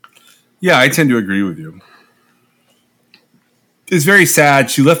 Yeah, I tend to agree with you. It's very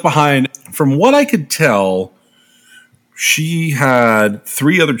sad. She left behind, from what I could tell, she had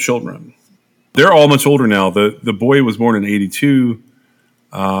 3 other children. They're all much older now. The boy was born in 1982.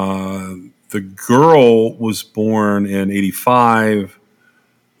 The girl was born in 1985.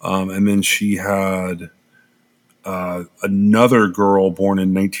 And then she had another girl born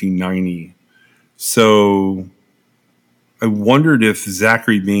in 1990. So I wondered if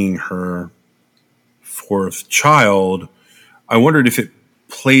Zachary being her 4th child, I wondered if it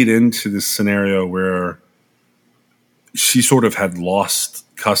played into this scenario where she sort of had lost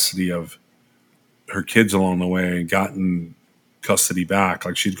custody of her kids along the way and gotten custody back.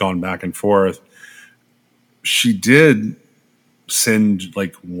 Like she'd gone back and forth. She did send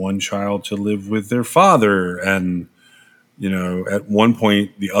like one child to live with their father. And, at one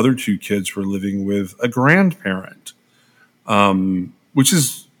point, the other 2 kids were living with a grandparent, which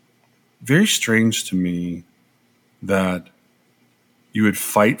is very strange to me that you would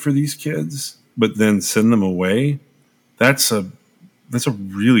fight for these kids, but then send them away. That's a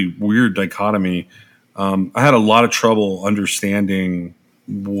really weird dichotomy. I had a lot of trouble understanding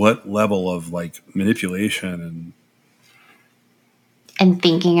what level of like manipulation and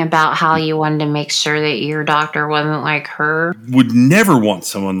thinking about how you wanted to make sure that your doctor wasn't like her. Would never want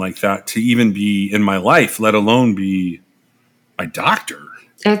someone like that to even be in my life, let alone be my doctor.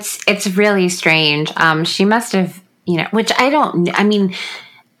 It's really strange. She must have, which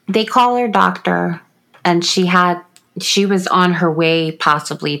they call her doctor, and she was on her way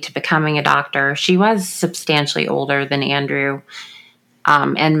possibly to becoming a doctor. She was substantially older than Andrew,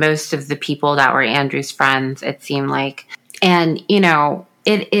 and most of the people that were Andrew's friends, it seemed like. And,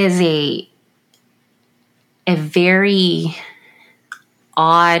 it is a very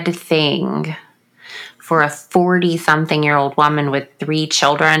odd thing for a 40-something-year-old woman with 3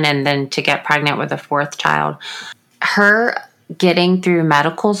 children and then to get pregnant with a 4th child. Her getting through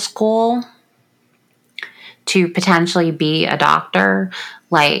medical school to potentially be a doctor,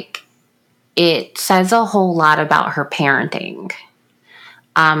 like, it says a whole lot about her parenting.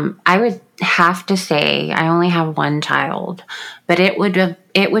 I would have to say I only have 1 child, but it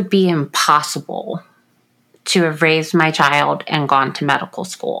would be impossible to have raised my child and gone to medical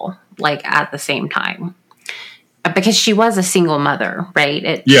school like at the same time, because she was a single mother,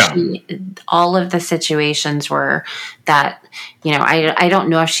 right? All of the situations were that, I don't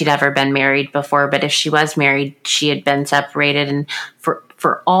know if she'd ever been married before, but if she was married, she had been separated, and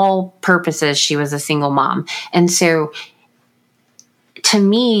for all purposes, she was a single mom. And so to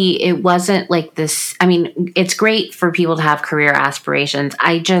me, it wasn't like this. I mean, it's great for people to have career aspirations.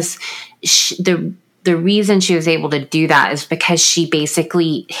 The reason she was able to do that is because she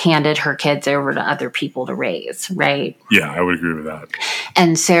basically handed her kids over to other people to raise, right? Yeah, I would agree with that.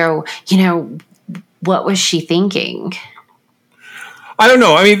 And so, what was she thinking? I don't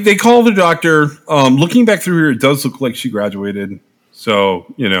know. I mean, they called the doctor. Looking back through here, it does look like she graduated.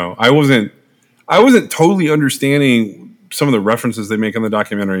 So, I wasn't totally understanding some of the references they make in the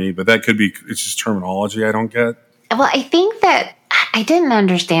documentary, but that could be, it's just terminology I don't get. Well, I think that I didn't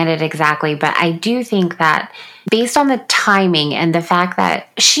understand it exactly, but I do think that based on the timing and the fact that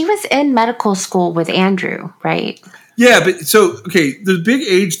she was in medical school with Andrew, right? Yeah, but so okay, there's a big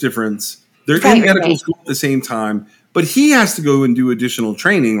age difference. They're in medical school at the same time, but he has to go and do additional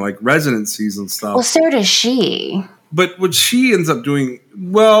training like residencies and stuff. Well, so does she. But what she ends up doing,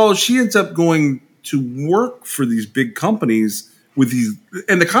 she ends up going to work for these big companies with these,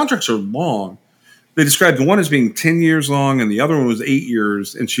 and the contracts are long. They described the one as being 10 years long and the other one was 8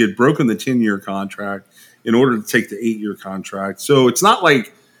 years, and she had broken the 10-year contract in order to take the 8-year contract. So it's not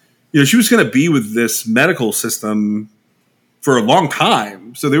like, she was going to be with this medical system for a long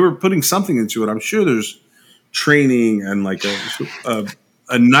time. So they were putting something into it. I'm sure there's training and like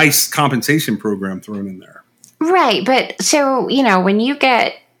a nice compensation program thrown in there. Right. But so, when you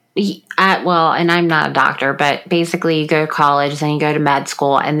get, and I'm not a doctor, but basically you go to college, then you go to med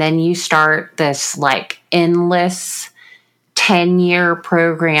school, and then you start this like endless 10-year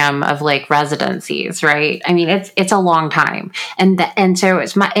program of like residencies, right? I mean, it's a long time. And so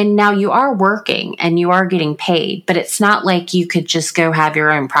and now you are working and you are getting paid, but it's not like you could just go have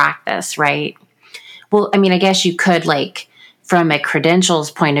your own practice, right? Well, I mean, I guess you could like from a credentials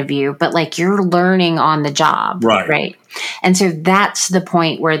point of view, but like you're learning on the job, right? And so that's the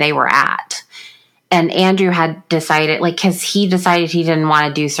point where they were at. And Andrew had decided, like, because he decided he didn't want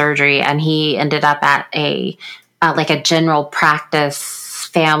to do surgery, and he ended up at a general practice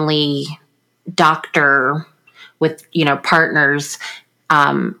family doctor with, partners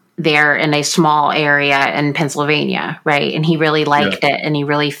there in a small area in Pennsylvania, right? And he really liked it, and he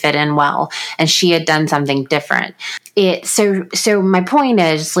really fit in well. And she had done something different. So my point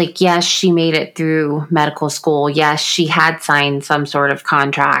is, like, yes, she made it through medical school. Yes, she had signed some sort of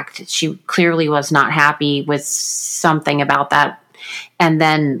contract. She clearly was not happy with something about that. And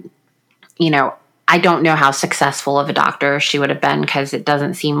then, I don't know how successful of a doctor she would have been, because it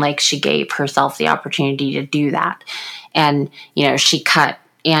doesn't seem like she gave herself the opportunity to do that. And, she cut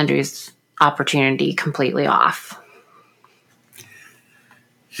Andrew's opportunity completely off.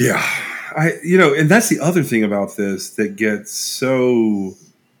 Yeah. And that's the other thing about this that gets so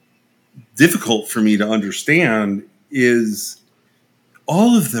difficult for me to understand is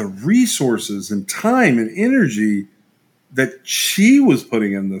all of the resources and time and energy that she was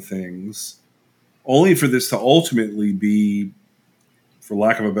putting into things, only for this to ultimately be, for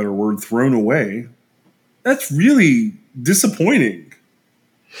lack of a better word, thrown away. That's really disappointing.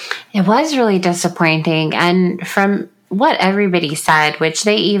 It was really disappointing. And from what everybody said, which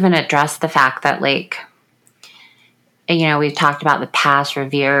they even addressed the fact that, like, we've talked about the past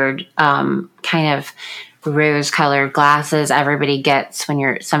revered kind of rose-colored glasses everybody gets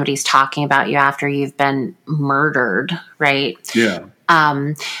when somebody's talking about you after you've been murdered, right? Yeah.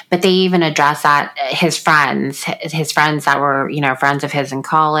 But they even address that his friends that were, friends of his in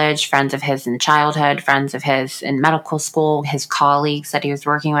college, friends of his in childhood, friends of his in medical school, his colleagues that he was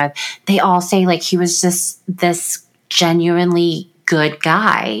working with, they all say like he was just this genuinely good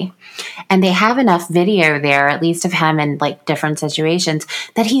guy. And they have enough video there, at least of him in like different situations,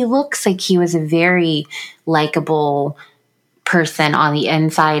 that he looks like he was a very likable person on the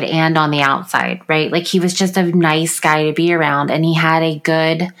inside and on the outside, right? Like he was just a nice guy to be around, and he had a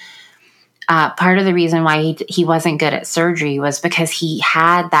good part of the reason why he wasn't good at surgery was because he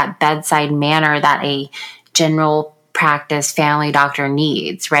had that bedside manner that a general practice family doctor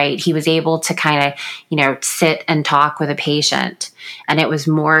needs, right? He was able to kind of, sit and talk with a patient, and it was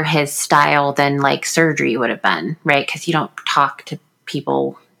more his style than like surgery would have been, right? Because you don't talk to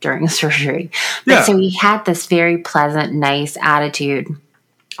people during surgery. But so he had this very pleasant, nice attitude.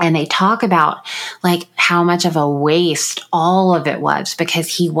 And they talk about like how much of a waste all of it was, because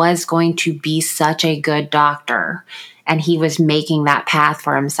he was going to be such a good doctor and he was making that path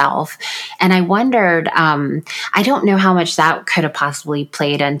for himself. And I wondered, I don't know how much that could have possibly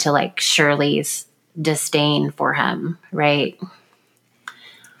played into like Shirley's disdain for him, right?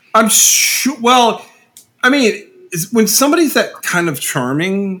 I'm sure. Well, I mean, when somebody's that kind of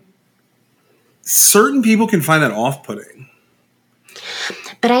charming, certain people can find that off-putting.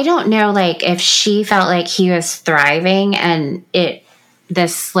 But I don't know, like, if she felt like he was thriving and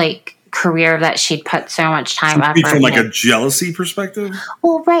this like career that she'd put so much time effort from like a jealousy perspective.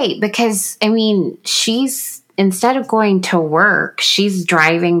 Well, right, because I mean, she's instead of going to work, she's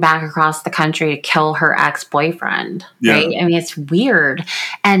driving back across the country to kill her ex-boyfriend. Right? I mean, it's weird,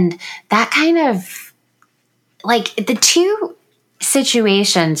 and that kind of like the two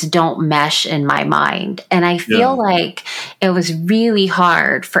situations don't mesh in my mind. And I feel like it was really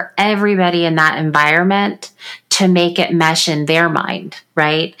hard for everybody in that environment to make it mesh in their mind,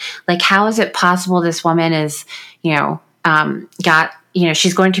 right? Like, how is it possible this woman is, she's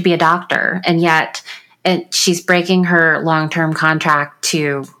going to be a doctor, and yet she's breaking her long-term contract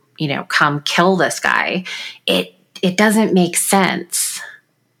to, come kill this guy. it doesn't make sense.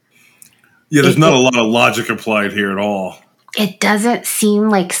 Yeah, there's not a lot of logic applied here at all. It doesn't seem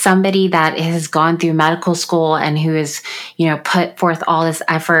like somebody that has gone through medical school and who has, put forth all this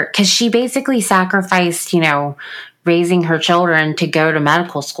effort, because she basically sacrificed, raising her children to go to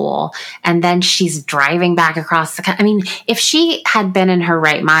medical school. And then she's driving back across the country. I mean, if she had been in her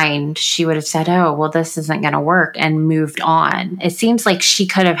right mind, she would have said, oh, well, this isn't going to work, and moved on. It seems like she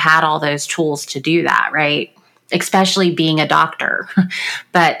could have had all those tools to do that, right? Especially being a doctor.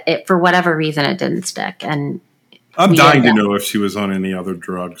 But for whatever reason, it didn't stick. And I'm dying to know if she was on any other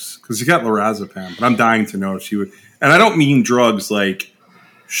drugs, because she got lorazepam, but I'm dying to know if she would. And I don't mean drugs like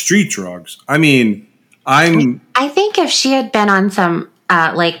street drugs. I mean, I think if she had been on some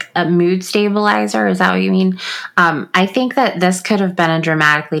like a mood stabilizer, is that what you mean? I think that this could have been a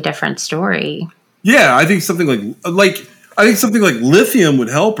dramatically different story. Yeah, I think something like lithium would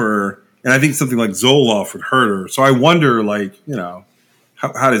help her, and I think something like Zoloft would hurt her. So I wonder,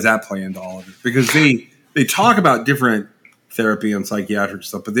 how does that play into all of it? Because they talk about different therapy and psychiatric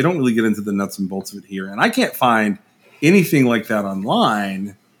stuff, but they don't really get into the nuts and bolts of it here. And I can't find anything like that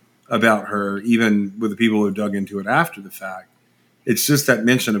online about her, even with the people who dug into it after the fact. It's just that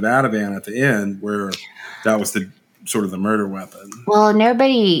mention of Ativan at the end where that was the sort of the murder weapon. Well,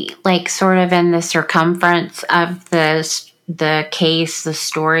 nobody sort of in the circumference of the case, the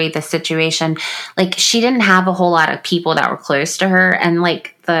story, the situation, she didn't have a whole lot of people that were close to her, and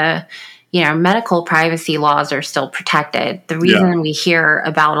the medical privacy laws are still protected. The reason we hear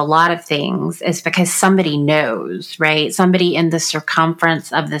about a lot of things is because somebody knows, right? Somebody in the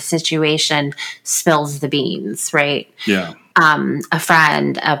circumference of the situation spills the beans, right? Yeah. A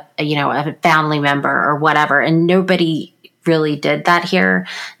friend, a family member or whatever. And nobody really did that here.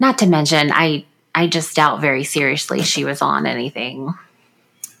 Not to mention, I just doubt very seriously she was on anything.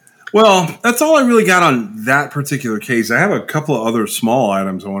 Well, that's all I really got on that particular case. I have a couple of other small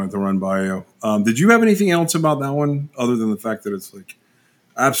items I wanted to run by you. Did you have anything else about that one other than the fact that it's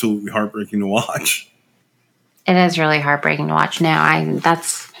absolutely heartbreaking to watch? It is really heartbreaking to watch. No,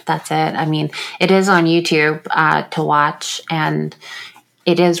 that's it. I mean, it is on YouTube to watch, and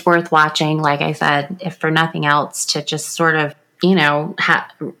it is worth watching. Like I said, if for nothing else, to just sort of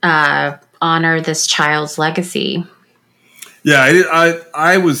honor this child's legacy. Yeah,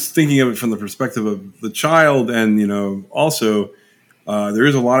 I was thinking of it from the perspective of the child, and also there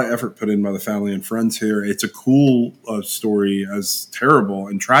is a lot of effort put in by the family and friends here. It's a cool story, as terrible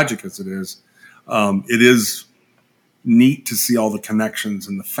and tragic as it is. It is neat to see all the connections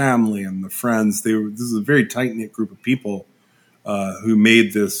and the family and the friends. This is a very tight knit group of people who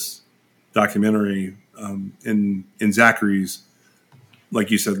made this documentary in Zachary's, like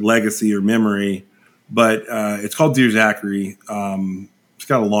you said, legacy or memory. But it's called Dear Zachary. It's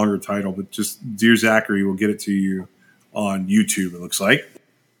got a longer title, but just Dear Zachary will get it to you on YouTube, it looks like.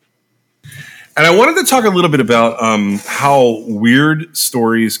 And I wanted to talk a little bit about how weird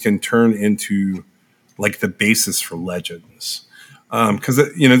stories can turn into the basis for legends. Because,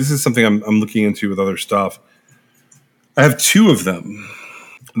 this is something I'm looking into with other stuff. I have two of them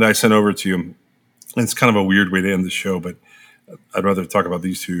that I sent over to you. And it's kind of a weird way to end the show, but I'd rather talk about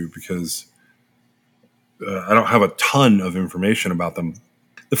these two because I don't have a ton of information about them.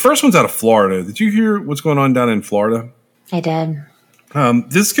 The first one's out of Florida. Did you hear what's going on down in Florida? I did.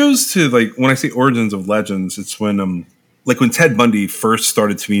 This goes to when I say origins of legends, it's when Ted Bundy first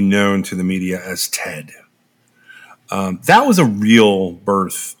started to be known to the media as Ted. That was a real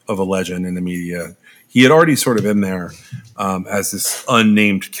birth of a legend in the media. He had already sort of been there as this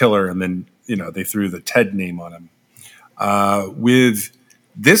unnamed killer, and then they threw the Ted name on him. With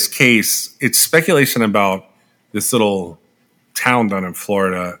this case, it's speculation about this little town down in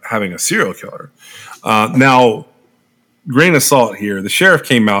Florida having a serial killer. Now, grain of salt here, the sheriff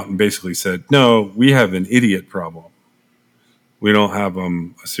came out and basically said, no, we have an idiot problem. We don't have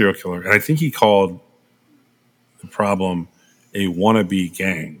a serial killer. And I think he called the problem a wannabe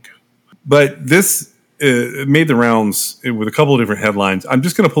gang. But this made the rounds with a couple of different headlines. I'm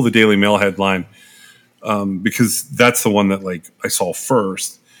just going to pull the Daily Mail headline because that's the one that I saw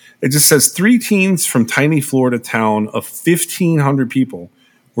first. It just says 3 teens from tiny Florida town of 1,500 people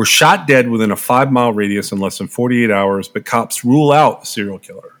were shot dead within a 5-mile radius in less than 48 hours, but cops rule out a serial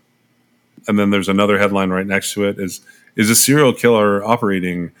killer. And then there's another headline right next to it is a serial killer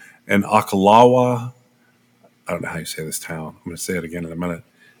operating in Ocklawaha? I don't know how you say this town. I'm going to say it again in a minute.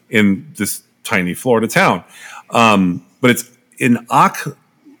 In this tiny Florida town. But it's in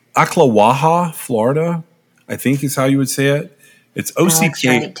Ocklawaha, Florida, I think is how you would say it. It's OCK.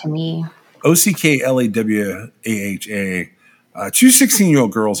 Right to me. OCKLAWAHA. 2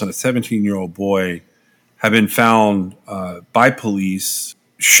 16-year-old girls and a 17-year-old boy have been found by police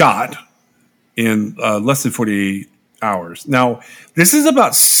shot in less than 48 hours. Now, this is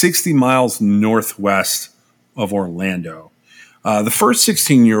about 60 miles northwest of Orlando. The first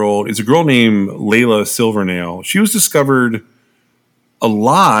 16-year-old is a girl named Layla Silvernail. She was discovered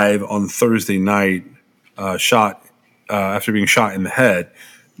alive on Thursday night, shot after being shot in the head.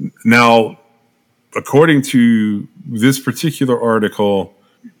 Now, according to this particular article,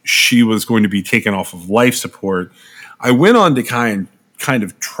 she was going to be taken off of life support. I went on to kind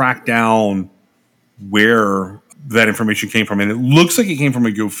of track down where that information came from, and it looks like it came from a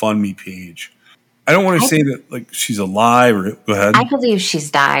GoFundMe page. I don't want to say that like she's alive or go ahead. I believe she's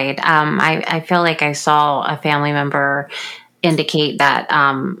died. I feel like I saw a family member indicate that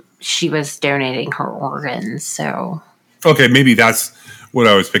she was donating her organs. So okay, maybe that's what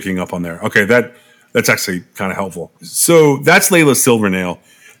I was picking up on there. Okay, that's actually kind of helpful. So that's Layla Silvernail.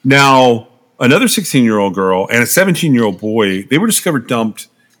 Now, another 16-year-old girl and a 17-year-old boy, they were discovered dumped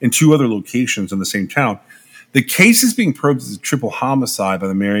in 2 other locations in the same town. The case is being probed as a triple homicide by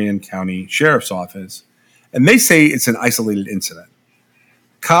the Marion County Sheriff's Office, and they say it's an isolated incident.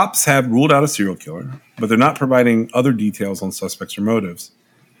 Cops have ruled out a serial killer, but they're not providing other details on suspects or motives.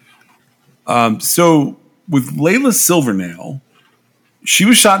 So with Layla Silvernail, she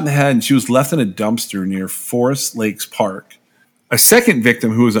was shot in the head and she was left in a dumpster near Forest Lakes Park. A second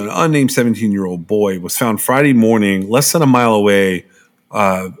victim, who was an unnamed 17-year-old boy, was found Friday morning less than a mile away,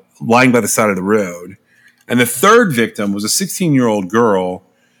 lying by the side of the road. And the third victim was a 16-year-old girl,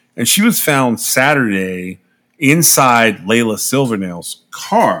 and she was found Saturday inside Layla Silvernail's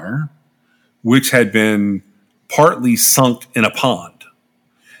car, which had been partly sunk in a pond.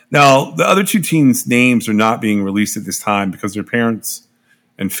 Now, the other 2 teens' names are not being released at this time because their parents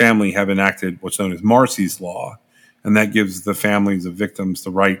and family have enacted what's known as Marcy's Law, and that gives the families of victims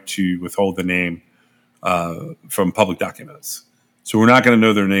the right to withhold the name from public documents. So we're not going to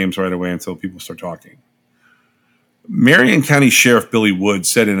know their names right away until people start talking. Marion County Sheriff Billy Wood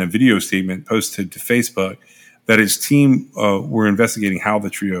said in a video statement posted to Facebook that his team were investigating how the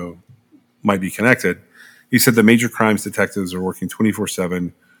trio might be connected. He said the major crimes detectives are working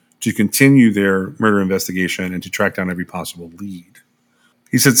 24/7 to continue their murder investigation and to track down every possible lead.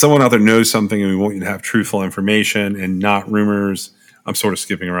 He said someone out there knows something and we want you to have truthful information and not rumors. I'm sort of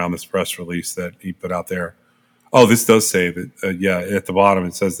skipping around this press release that he put out there. Oh, this does say that, at the bottom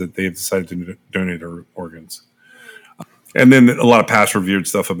it says that they have decided to donate their organs. And then a lot of past revered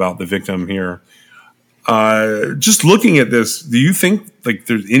stuff about the victim here. Just looking at this, do you think like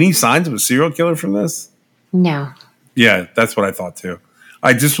there's any signs of a serial killer from this? no. Yeah, that's what I thought too.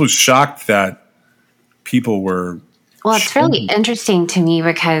 I just was shocked that people were. Well, it's really interesting to me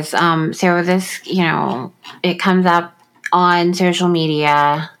because so this, it comes up on social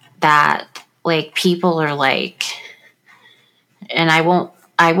media that like people are like, and I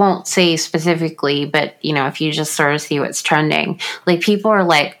won't say specifically, but if you just sort of see what's trending, like people are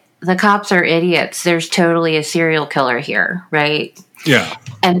like, the cops are idiots. There's totally a serial killer here, right? Yeah.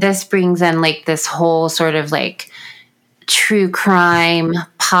 And this brings in like this whole sort of like true crime,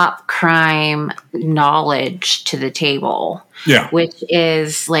 pop crime knowledge to the table. Yeah. Which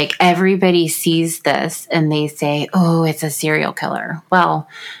is like everybody sees this and they say, oh, it's a serial killer. Well,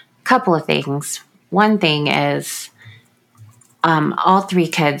 a couple of things. One thing is all 3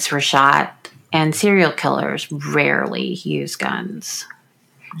 kids were shot, and serial killers rarely use guns.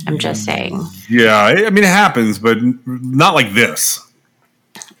 I'm just saying. Yeah, I mean, it happens, but not like this.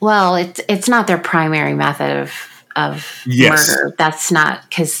 Well, it's not their primary method of murder. That's not,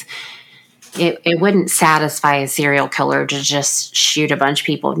 because it wouldn't satisfy a serial killer to just shoot a bunch of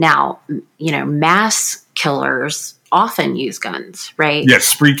people. Now, mass killers often use guns, right? Yes,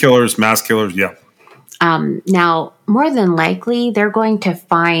 spree killers, mass killers, yeah. Now, more than likely, they're going to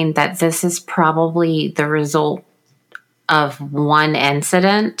find that this is probably the result of one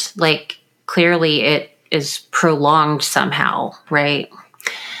incident. Like, clearly it is prolonged somehow, right?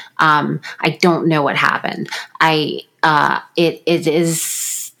 I don't know what happened. It's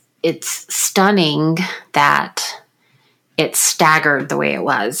stunning that it staggered the way it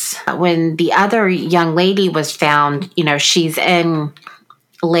was. When the other young lady was found, she's in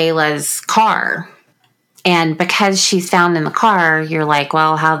Layla's car. And because she's found in the car, you're like,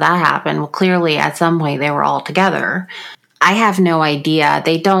 well, how'd that happen? Well, clearly at some point they were all together. I have no idea.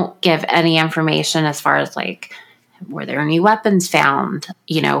 They don't give any information as far as like, were there any weapons found?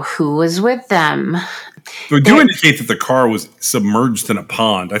 Who was with them? They do indicate that the car was submerged in a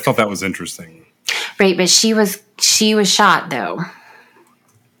pond. I thought that was interesting. Right, but she was shot though.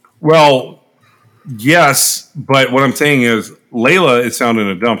 Well, yes, but what I'm saying is Layla is found in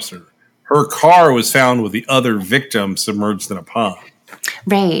a dumpster. her car was found with the other victim submerged in a pond.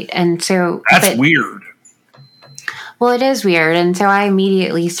 Right. And so that's weird. Well, it is weird. And so I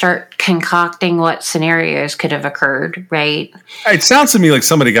immediately start concocting what scenarios could have occurred, right? It sounds to me like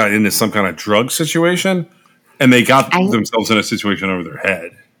somebody got into some kind of drug situation and they got themselves in a situation over their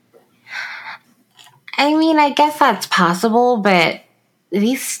head. I mean, I guess that's possible, but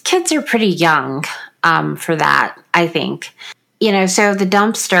these kids are pretty young for that, I think. You know, so the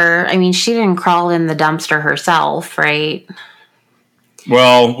dumpster, I mean, she didn't crawl in the dumpster herself, right?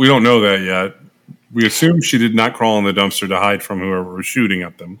 Well, we don't know that yet. We assume she did not crawl in the dumpster to hide from whoever was shooting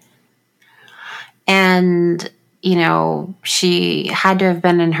at them. And, you know, she had to have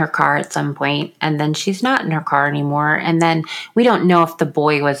been in her car at some point, and then she's not in her car anymore. And then we don't know if the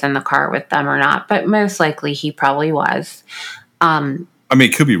boy was in the car with them or not, but most likely he probably was. I mean,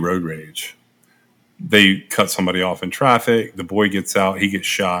 it could be road rage. They cut somebody off in traffic. The boy gets out. He gets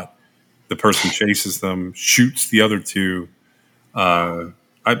shot. The person chases them, shoots the other two.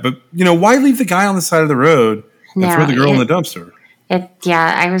 But, you know, why leave the guy on the side of the road and throw the girl in the dumpster?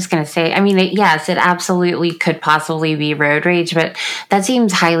 I was going to say, I mean, yes, it absolutely could possibly be road rage, but that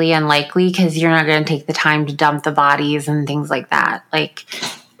seems highly unlikely because you're not going to take the time to dump the bodies and things like that. Like,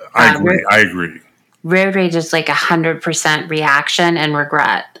 I agree. Road rage is like 100% reaction and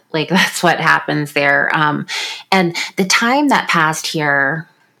regret. Like, that's what happens there. And the time that passed here,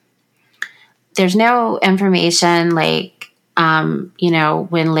 there's no information like, you know,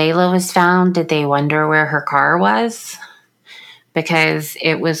 when Layla was found, did they wonder where her car was? Because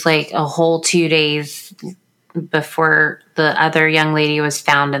it was like a whole 2 days before the other young lady was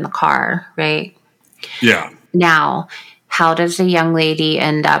found in the car, right? Yeah. Now, how does the young lady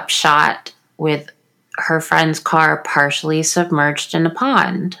end up shot with her friend's car partially submerged in a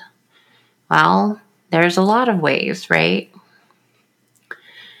pond? Well, there's a lot of ways, right?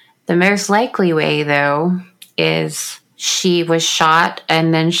 The most likely way, though, is she was shot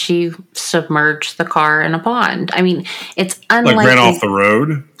and then she submerged the car in a pond. I mean, it's unlikely. Like ran off the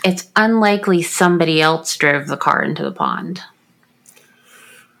road? It's unlikely somebody else drove the car into the pond.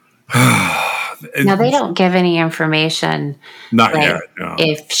 Now, they don't give any information. Not yet, no.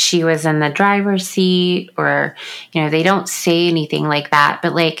 If she was in the driver's seat or, you know, they don't say anything like that.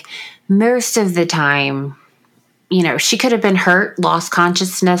 But, like, most of the time, you know, she could have been hurt, lost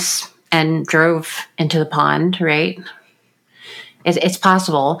consciousness, and drove into the pond, right? It's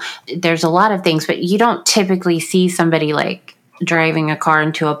possible. There's a lot of things, but you don't typically see somebody like driving a car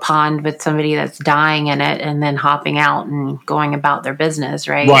into a pond with somebody that's dying in it and then hopping out and going about their business,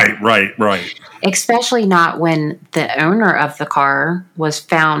 right? Right. Especially not when the owner of the car was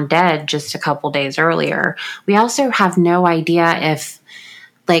found dead just a couple days earlier. We also have no idea if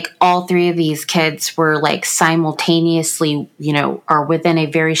like all three of these kids were like simultaneously, you know, or within a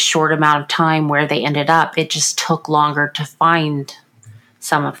very short amount of time where they ended up. It just took longer to find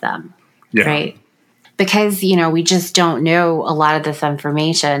some of them, right? Because, you know, we just don't know a lot of this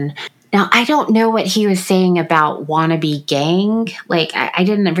information. Now, I don't know what he was saying about wannabe gang. Like, I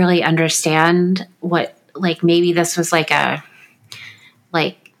didn't really understand what, like, maybe this was like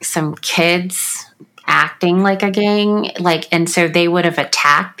some kids acting like a gang, like, and so they would have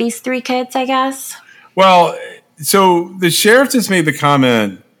attacked these three kids, I guess. Well, so the sheriff just made the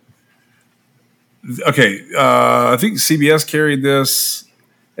comment. Okay, I think CBS carried this,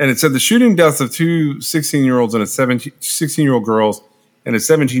 and it said the shooting deaths of two 16-year-olds and a 16-year-old girls and a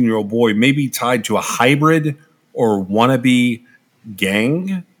 17-year-old boy may be tied to a hybrid or wannabe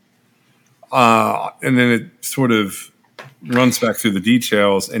gang. And then it sort of runs back through the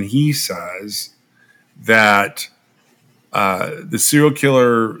details, and he says that the serial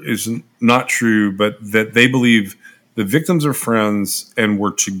killer is not true, but that they believe the victims are friends and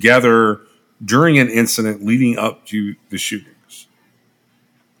were together during an incident leading up to the shootings.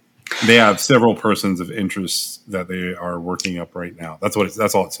 They have several persons of interest that they are working up right now. That's all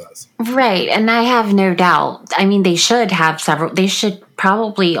it says. Right, and I have no doubt. I mean, they should have several. They should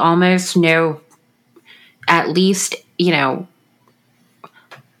probably almost know at least, you know,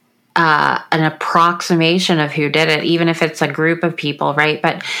 an approximation of who did it, even if it's a group of people, right?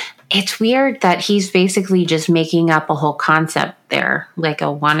 But it's weird that he's basically just making up a whole concept there, like a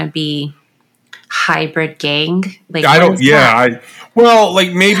wannabe hybrid gang. Like,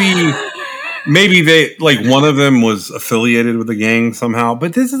 like maybe they, like, one of them was affiliated with the gang somehow,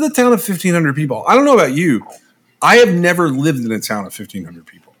 but this is a town of 1,500 people. I don't know about you. I have never lived in a town of 1,500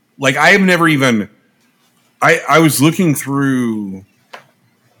 people. Like, I have never even, I was looking through.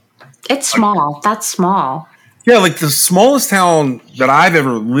 It's small. That's small. Yeah, like the smallest town that I've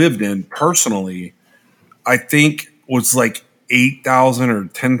ever lived in personally, I think was like 8,000 or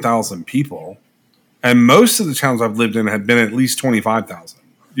 10,000 people. And most of the towns I've lived in had been at least 25,000.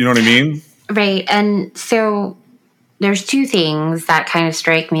 You know what I mean? Right. And so there's two things that kind of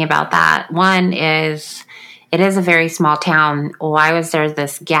strike me about that. One is it is a very small town. Why was there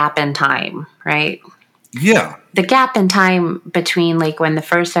this gap in time, right? Yeah. The gap in time between like when the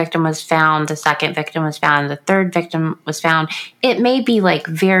first victim was found, the second victim was found, the third victim was found, it may be like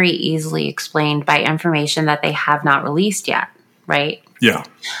very easily explained by information that they have not released yet, right? Yeah.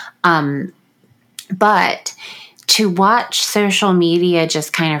 But to watch social media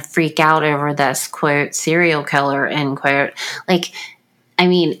just kind of freak out over this quote serial killer end quote, like, I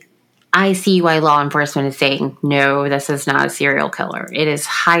mean, I see why law enforcement is saying, no, this is not a serial killer. It is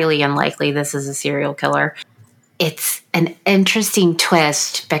highly unlikely this is a serial killer. It's an interesting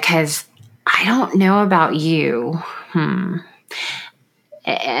twist because I don't know about you.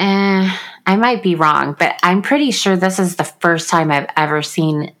 I might be wrong, but I'm pretty sure this is the first time I've ever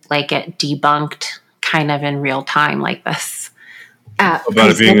seen like it debunked kind of in real time like this.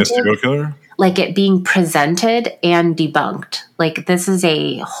 About it being a serial killer? Like it being presented and debunked. Like this is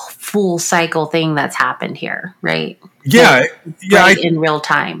a full cycle thing that's happened here, right? Yeah, like, in real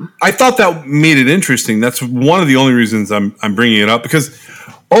time. I thought that made it interesting. That's one of the only reasons I'm bringing it up, because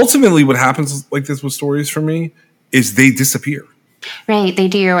ultimately what happens like this with stories for me is they disappear. Right, they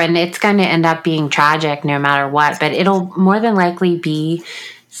do, and it's going to end up being tragic no matter what, but it'll more than likely be,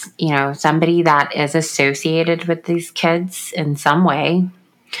 you know, somebody that is associated with these kids in some way,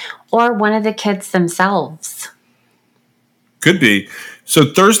 or one of the kids themselves. Could be.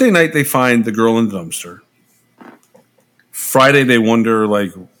 So Thursday night they find the girl in the dumpster. Friday they wonder,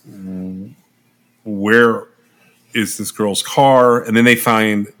 like, where is this girl's car? And then they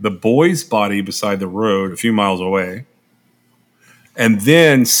find the boy's body beside the road a few miles away. And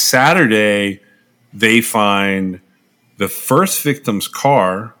then Saturday, they find the first victim's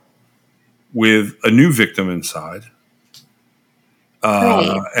car with a new victim inside.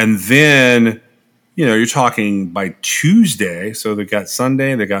 Right. And then, you know, you're talking by Tuesday. So they got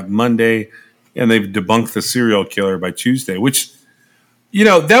Sunday, they got Monday, and they've debunked the serial killer by Tuesday, which, you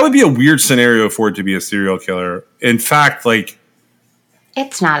know, that would be a weird scenario for it to be a serial killer. In fact, like...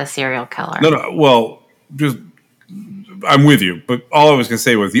 It's not a serial killer. No. Well, just... I'm with you, but all I was going to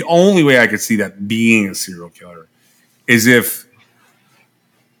say was the only way I could see that being a serial killer is if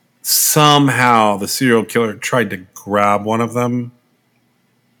somehow the serial killer tried to grab one of them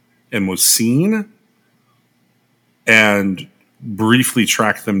and was seen and briefly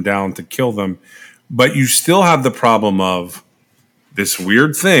tracked them down to kill them. But you still have the problem of this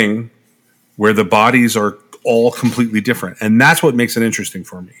weird thing where the bodies are all completely different. And that's what makes it interesting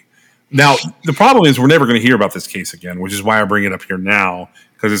for me. Now, the problem is we're never going to hear about this case again, which is why I bring it up here now,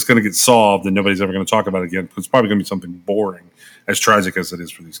 because it's going to get solved and nobody's ever going to talk about it again. It's probably going to be something boring, as tragic as it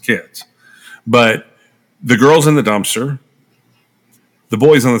is for these kids. But the girl's in the dumpster, the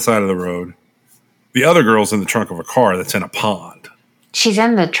boy's on the side of the road, the other girl's in the trunk of a car that's in a pond. She's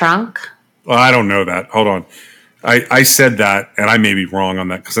in the trunk? Well, I don't know that. Hold on. I said that, and I may be wrong on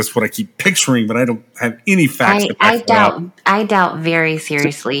that because that's what I keep picturing, but I don't have any facts to back that up. I doubt very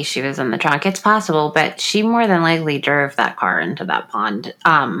seriously she was in the trunk. It's possible, but she more than likely drove that car into that pond.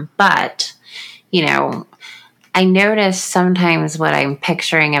 But, you know, I notice sometimes what I'm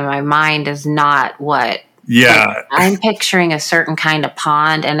picturing in my mind is not what... Yeah. Like, I'm picturing a certain kind of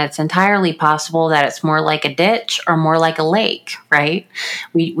pond, and it's entirely possible that it's more like a ditch or more like a lake, right?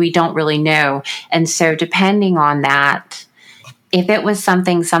 We don't really know. And so depending on that, if it was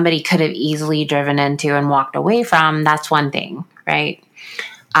something somebody could have easily driven into and walked away from, that's one thing, right?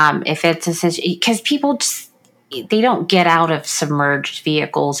 If it's a situation, because people just, they don't get out of submerged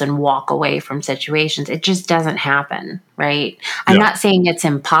vehicles and walk away from situations. It just doesn't happen, right? I'm not saying it's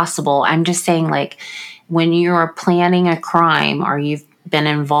impossible. I'm just saying, like, when you're planning a crime or you've been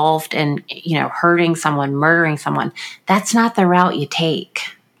involved in, you know, hurting someone, murdering someone, that's not the route you take,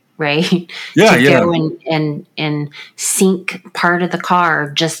 right? Yeah, to go and sink part of the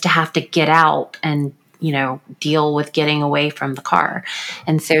car just to have to get out and, you know, deal with getting away from the car.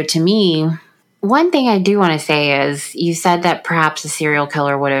 And so to me, one thing I do want to say is you said that perhaps a serial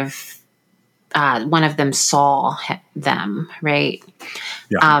killer would have, one of them saw them, right?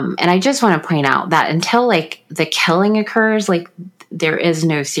 Yeah. And I just want to point out that until like the killing occurs, like there is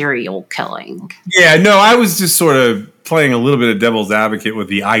no serial killing. Yeah, no, I was just sort of playing a little bit of devil's advocate with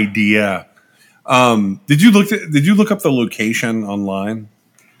the idea. Did you look up the location online?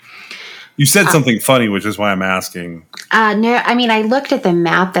 You said something funny, which is why I'm asking. No, I mean, I looked at the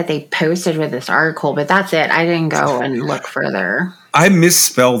map that they posted with this article, but that's it. I didn't go and look further. I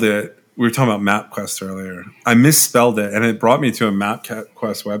misspelled it we were talking about MapQuest earlier. I misspelled it, and it brought me to a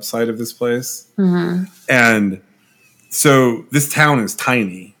MapQuest website of this place. Mm-hmm. And so this town is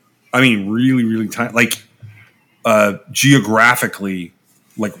tiny. I mean, really, really tiny. Like geographically,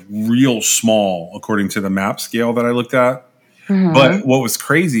 like real small according to the map scale that I looked at. Mm-hmm. But what was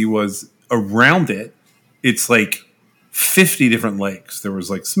crazy was around it, it's like 50 different lakes. There was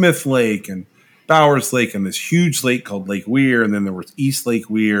like Smith Lake and Bowers Lake and this huge lake called Lake Weir, and then there was East Lake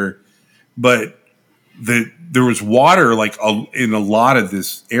Weir. But there was water like in a lot of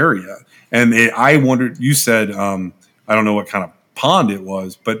this area. And I wondered, you said, I don't know what kind of pond it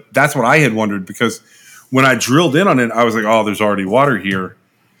was, but that's what I had wondered, because when I drilled in on it, I was like, oh, there's already water here.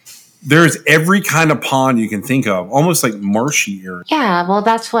 There's every kind of pond you can think of, almost like marshy area. Yeah, well,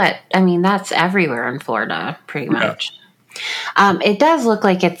 that's everywhere in Florida, pretty much. It does look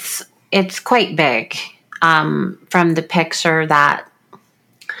like it's quite big from the picture that,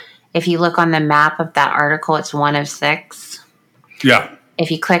 if you look on the map of that article, it's one of 6. Yeah.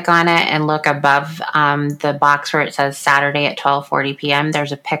 If you click on it and look above the box where it says Saturday at 12:40 p.m.,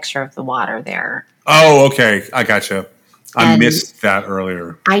 there's a picture of the water there. Oh, okay. I gotcha. I missed that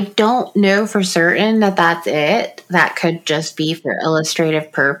earlier. I don't know for certain that that's it. That could just be for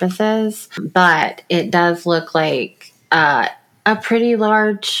illustrative purposes, but it does look like a pretty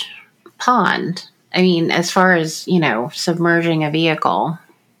large pond. I mean, as far as, submerging a vehicle.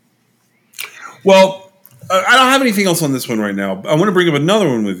 Well, I don't have anything else on this one right now. I want to bring up another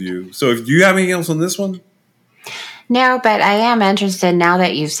one with you. So do you have anything else on this one? No, but I am interested, now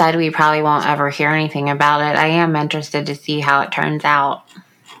that you've said we probably won't ever hear anything about it, I am interested to see how it turns out.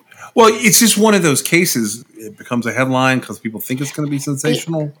 Well, it's just one of those cases. It becomes a headline because people think it's going to be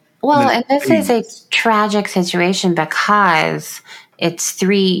sensational. Well, and this is a tragic situation because it's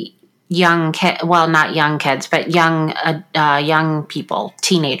 3 young kids, well, not young kids, but young people,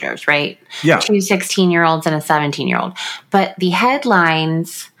 teenagers, right? Yeah. 2 16-year-olds and a 17-year-old. But the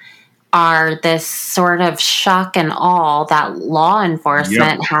headlines are this sort of shock and awe that law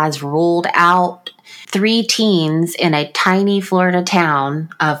enforcement has ruled out 3 teens in a tiny Florida town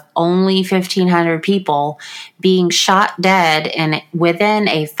of only 1,500 people being shot dead within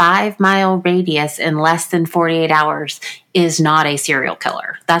a 5-mile radius in less than 48 hours is not a serial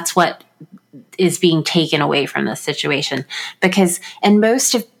killer. That's what is being taken away from this situation. And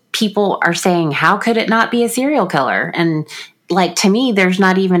most of people are saying, how could it not be a serial killer? And to me, there's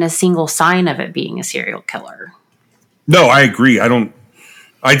not even a single sign of it being a serial killer. No, I agree. I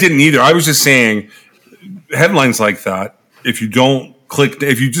didn't either. I was just saying, headlines like that, if you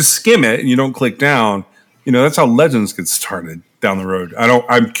just skim it and you don't click down, that's how legends get started down the road.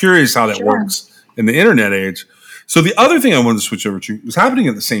 I'm curious how that works in the internet age. So the other thing I wanted to switch over to was happening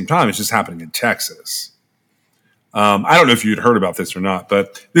at the same time. It's just happening in Texas. I don't know if you'd heard about this or not,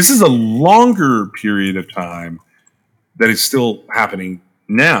 but this is a longer period of time that is still happening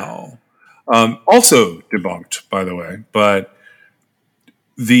now. Also debunked, by the way, but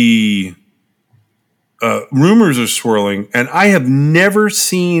the rumors are swirling, and I have never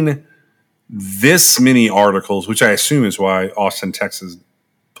seen this many articles, which I assume is why Austin, Texas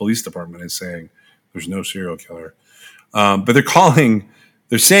Police Department is saying there's no serial killer. But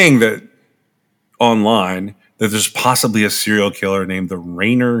they're saying that online that there's possibly a serial killer named the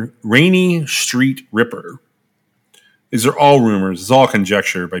Rainy Street Ripper. These are all rumors. It's all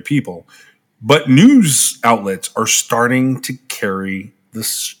conjecture by people. But news outlets are starting to carry the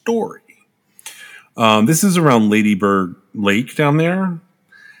story. This is around Lady Bird Lake down there.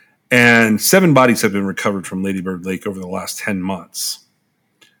 And 7 bodies have been recovered from Lady Bird Lake over the last 10 months.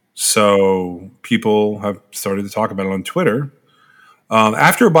 So people have started to talk about it on Twitter.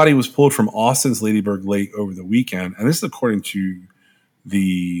 After a body was pulled from Austin's Lady Bird Lake over the weekend, and this is according to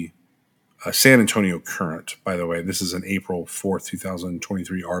the San Antonio Current, by the way. This is an April 4th,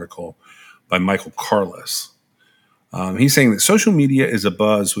 2023 article by Michael Carless. He's saying that social media is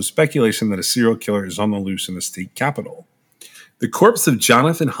abuzz with speculation that a serial killer is on the loose in the state capital. The corpse of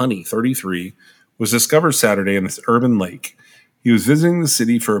Jonathan Honey, 33, was discovered Saturday in this urban lake. He was visiting the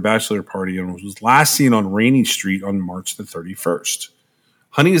city for a bachelor party and was last seen on Rainy Street on March the 31st.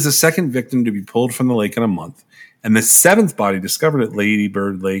 Honey is the second victim to be pulled from the lake in a month, and the 7th body discovered at Lady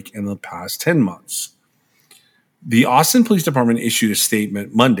Bird Lake in the past 10 months. The Austin Police Department issued a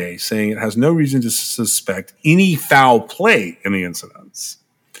statement Monday saying it has no reason to suspect any foul play in the incidents.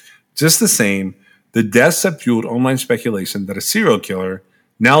 Just the same, the deaths have fueled online speculation that a serial killer,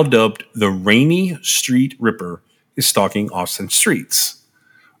 now dubbed the Rainy Street Ripper, is stalking Austin streets.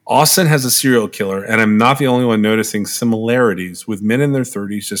 Austin has a serial killer, and I'm not the only one noticing similarities with men in their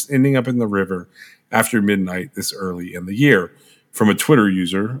 30s just ending up in the river after midnight this early in the year. from a Twitter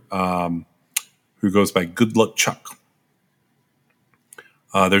user who goes by Good Luck Chuck.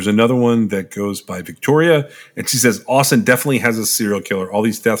 There's another one that goes by Victoria, and she says, Austin definitely has a serial killer. All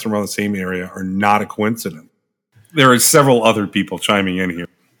these deaths around the same area are not a coincidence. There are several other people chiming in here.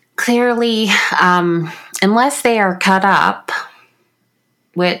 Clearly, unless they are cut up,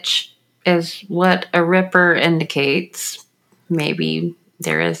 which is what a ripper indicates, maybe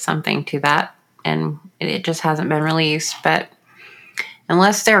there is something to that, and it just hasn't been released. But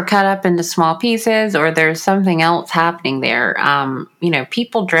unless they're cut up into small pieces or there's something else happening there,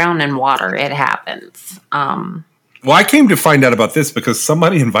 people drown in water. It happens. Well, I came to find out about this because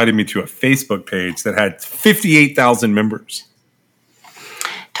somebody invited me to a Facebook page that had 58,000 members.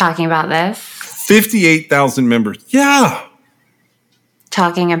 Talking about this? 58,000 members. Yeah.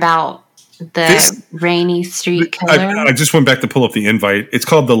 Talking about the Rainy Street Killer? I just went back to pull up the invite. It's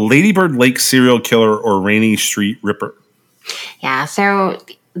called the Ladybird Lake Serial Killer or Rainy Street Ripper. Yeah, so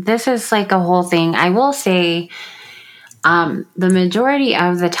this is like a whole thing. I will say the majority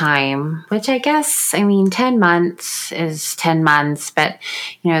of the time, which I guess, 10 months is 10 months, but,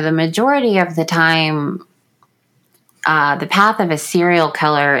 the majority of the time, the path of a serial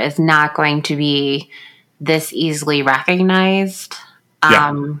killer is not going to be this easily recognized.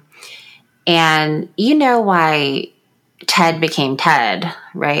 Yeah. And you know why Ted became Ted,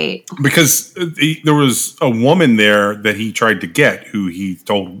 right? Because there was a woman there that he tried to get who he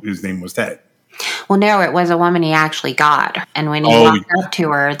told his name was Ted. Well, no, it was a woman he actually got. And when he walked up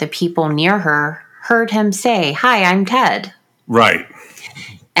to her, the people near her heard him say, "Hi, I'm Ted." Right.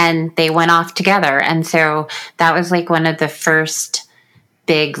 And they went off together. And so that was like one of the first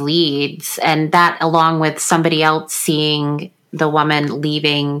big leads. And that, along with somebody else seeing the woman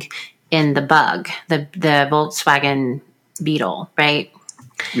leaving in the Bug, the Volkswagen Beetle, right?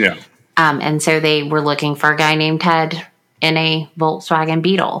 Yeah. And so they were looking for a guy named Ted in a Volkswagen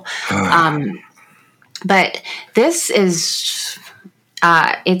Beetle. But this is,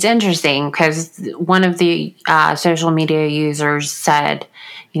 it's interesting because one of the social media users said,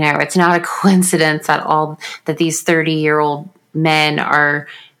 it's not a coincidence that these 30-year-old men are,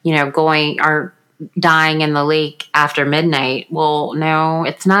 are dying in the lake after midnight. Well, no,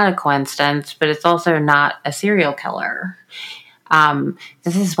 it's not a coincidence, but it's also not a serial killer.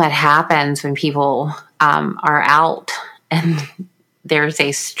 This is what happens when people are out and there's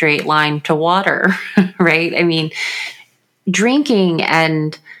a straight line to water, right? Drinking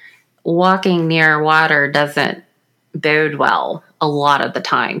and walking near water doesn't bode well a lot of the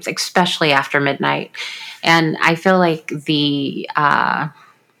times, especially after midnight. And I feel like the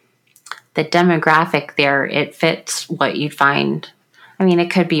demographic there, it fits what you'd find.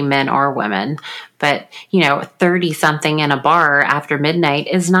 It could be men or women, but 30-something in a bar after midnight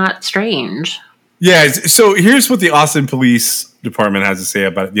is not strange. Yeah. So here's what the Austin Police Department has to say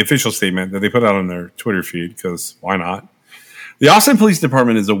about it, the official statement that they put out on their Twitter feed, because why not? The Austin Police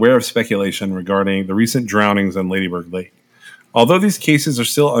Department is aware of speculation regarding the recent drownings on Ladybird Lake. Although these cases are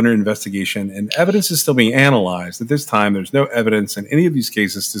still under investigation and evidence is still being analyzed, at this time there's no evidence in any of these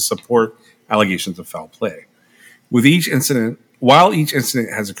cases to support allegations of foul play. While each incident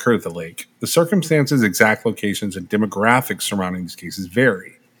has occurred at the lake, the circumstances, exact locations, and demographics surrounding these cases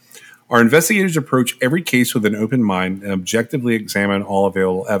vary. Our investigators approach every case with an open mind and objectively examine all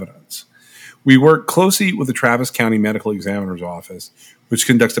available evidence. We work closely with the Travis County Medical Examiner's Office, which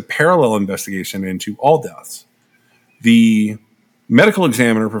conducts a parallel investigation into all deaths. The medical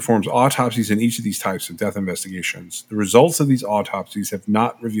examiner performs autopsies in each of these types of death investigations. The results of these autopsies have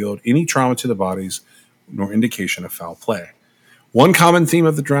not revealed any trauma to the bodies nor indication of foul play. One common theme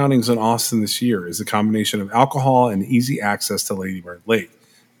of the drownings in Austin this year is the combination of alcohol and easy access to Ladybird Lake,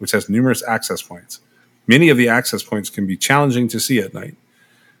 which has numerous access points. Many of the access points can be challenging to see at night.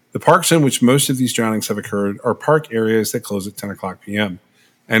 The parks in which most of these drownings have occurred are park areas that close at 10 o'clock p.m.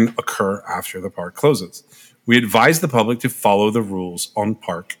 and occur after the park closes. We advise the public to follow the rules on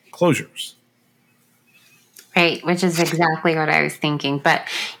park closures. Right, which is exactly what I was thinking. But,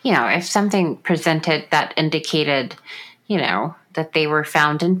 if something presented that indicated, that they were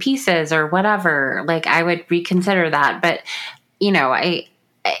found in pieces or whatever, I would reconsider that. But,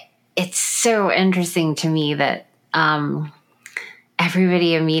 it's so interesting to me that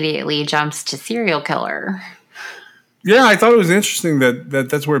everybody immediately jumps to serial killer. Yeah, I thought it was interesting that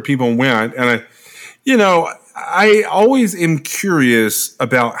that's where people went. And I always am curious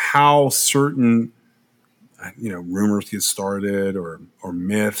about how certain, rumors get started or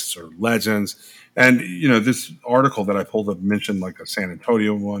myths or legends. And, this article that I pulled up mentioned like a San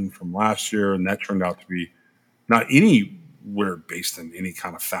Antonio one from last year, and that turned out to be not anywhere based in any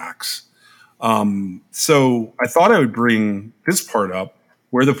kind of facts. So I thought I would bring this part up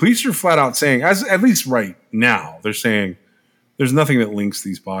where the police are flat out saying, as at least right now, they're saying there's nothing that links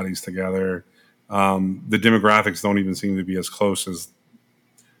these bodies together. The demographics don't even seem to be as close as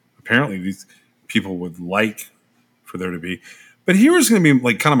apparently these people would like for there to be. But here's going to be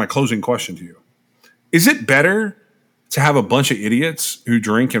like kind of my closing question to you. Is it better to have a bunch of idiots who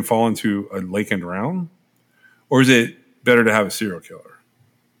drink and fall into a lake and drown? Or is it better to have a serial killer?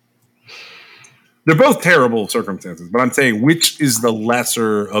 They're both terrible circumstances, but I'm saying which is the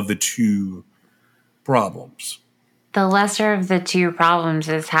lesser of the two problems? The lesser of the two problems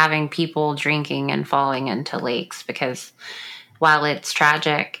is having people drinking and falling into lakes, because while it's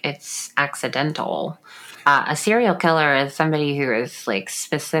tragic, it's accidental. A serial killer is somebody who is like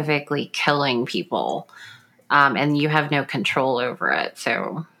specifically killing people, and you have no control over it.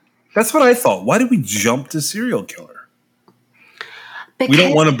 So that's what I thought. Why did we jump to serial killer? We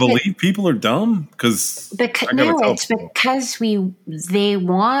don't want to believe people are dumb because because they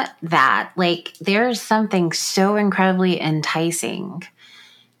want that. Like, there's something so incredibly enticing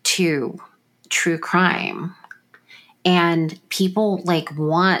to true crime, and people like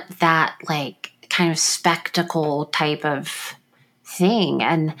want that like kind of spectacle type of thing.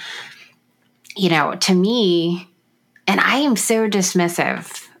 And to me, and I am so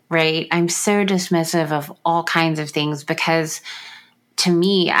dismissive, right? I'm so dismissive of all kinds of things because to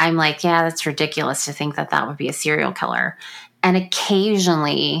me, I'm like, yeah, that's ridiculous to think that that would be a serial killer. And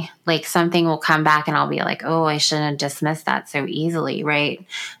occasionally, like, something will come back and I'll be like, oh, I shouldn't have dismissed that so easily, right?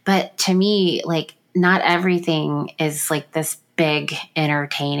 But to me, like, not everything is like this big,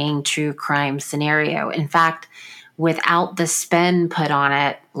 entertaining, true crime scenario. In fact, without the spin put on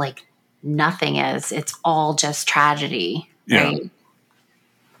it, like, nothing is. It's all just tragedy, right?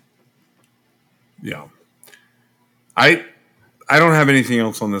 Yeah. I don't have anything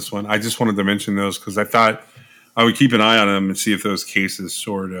else on this one. I just wanted to mention those because I thought I would keep an eye on them and see if those cases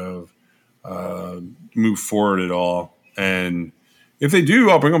sort of move forward at all. And if they do,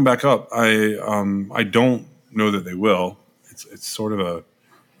 I'll bring them back up. I don't know that they will. It's sort of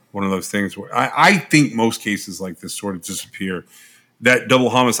one of those things where I think most cases like this sort of disappear. That double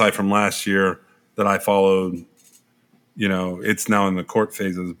homicide from last year that I followed, it's now in the court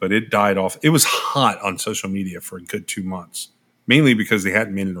phases, but it died off. It was hot on social media for a good 2 months. Mainly because they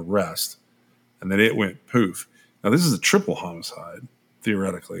hadn't made an arrest, and then it went poof. Now, this is a triple homicide,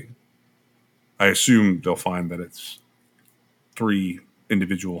 theoretically. I assume they'll find that it's 3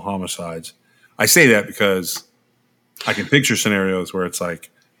 individual homicides. I say that because I can picture scenarios where it's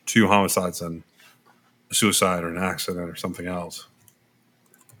like 2 homicides and a suicide or an accident or something else.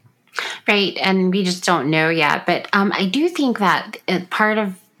 Right, and we just don't know yet. But I do think that part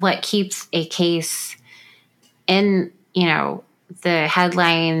of what keeps a case in, the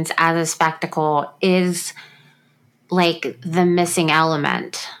headlines as a spectacle is like the missing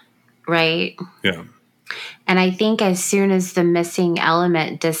element, right? Yeah. And I think as soon as the missing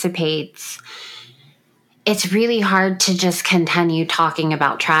element dissipates, it's really hard to just continue talking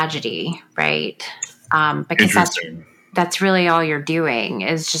about tragedy, right? Because that's really all you're doing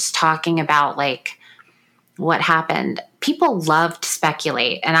is just talking about like what happened. People love to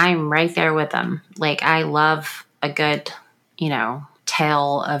speculate, and I'm right there with them. Like, I love a good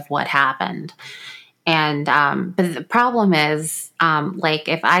tale of what happened. And, but the problem is, like,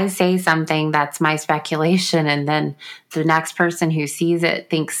 if I say something that's my speculation and then the next person who sees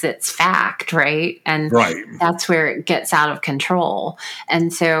it thinks it's fact, right? And that's where it gets out of control.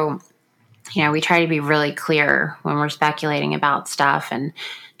 And so, we try to be really clear when we're speculating about stuff and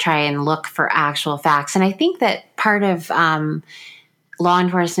try and look for actual facts. And I think that part of, law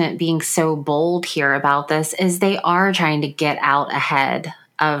enforcement being so bold here about this is they are trying to get out ahead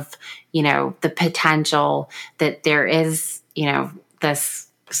of, the potential that there is, this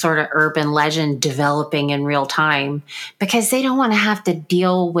sort of urban legend developing in real time, because they don't want to have to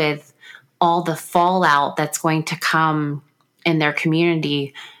deal with all the fallout that's going to come in their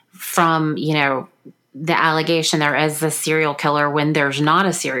community from, the allegation there is the serial killer when there's not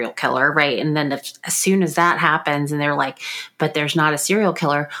a serial killer, right? And then as soon as that happens and they're like, but there's not a serial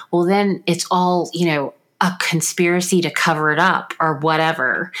killer, well, then it's all, a conspiracy to cover it up or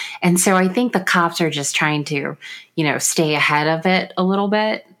whatever. And so I think the cops are just trying to, stay ahead of it a little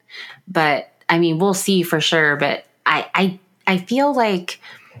bit. But I mean, we'll see for sure. But I feel like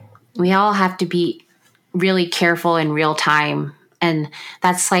we all have to be really careful in real time. And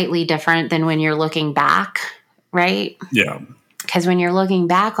that's slightly different than when you're looking back, right? Yeah. Because when you're looking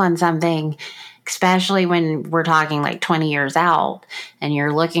back on something, especially when we're talking like 20 years out and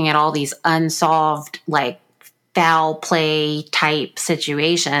you're looking at all these unsolved, like foul play type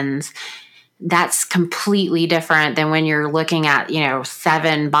situations, that's completely different than when you're looking at,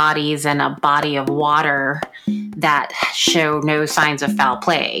 7 bodies in a body of water that show no signs of foul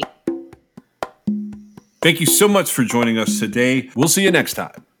play. Thank you so much for joining us today. We'll see you next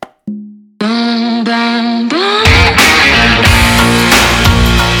time.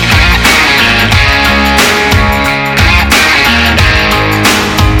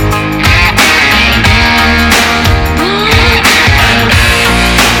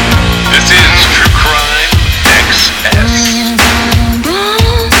 This is True Crime XS.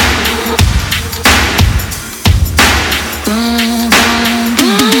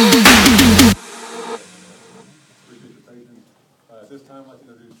 At this time, I'd like to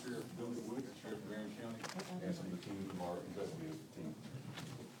introduce Sheriff Billy Wood, Sheriff of Grand County, and some of the team of our investigative team.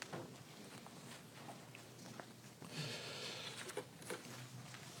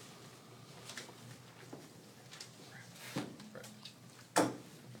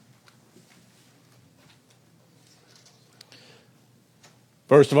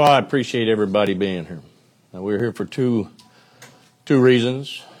 First of all, I appreciate everybody being here. Now, we're here for two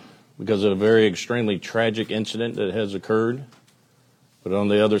reasons. Because of a very extremely tragic incident that has occurred, but on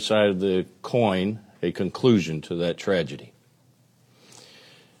the other side of the coin, a conclusion to that tragedy.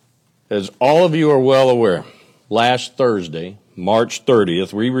 As all of you are well aware, last Thursday, March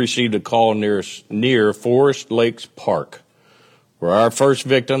 30th, we received a call near Forest Lakes Park, where our first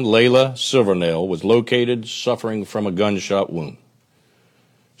victim, Layla Silvernail, was located suffering from a gunshot wound.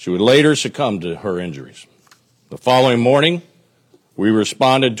 She would later succumb to her injuries. The following morning, we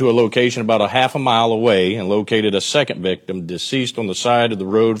responded to a location about a half a mile away and located a second victim deceased on the side of the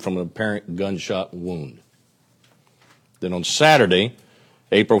road from an apparent gunshot wound. Then on Saturday,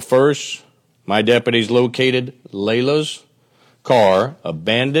 April 1st, my deputies located Layla's car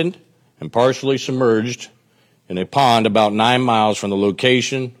abandoned and partially submerged in a pond about 9 miles from the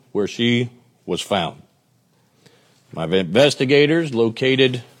location where she was found. My investigators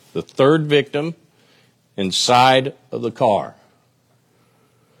located the third victim inside of the car.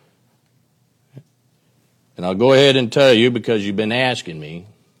 And I'll go ahead and tell you, because you've been asking me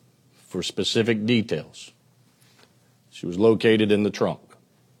for specific details. She was located in the trunk.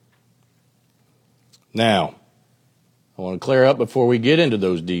 Now, I want to clear up before we get into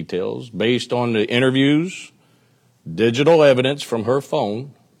those details. Based on the interviews, digital evidence from her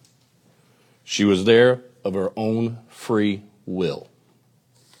phone, she was there of her own free will.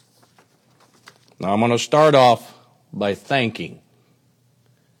 Now, I'm going to start off by thanking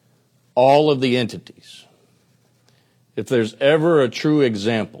all of the entities. If there's ever a true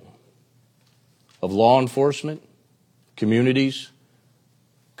example of law enforcement, communities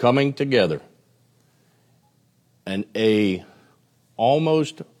coming together, and a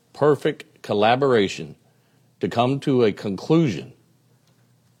almost perfect collaboration to come to a conclusion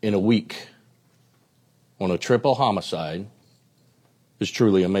in a week on a triple homicide, is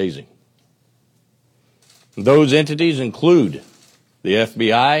truly amazing. Those entities include the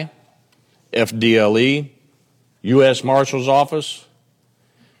FBI, FDLE, U.S. Marshal's Office,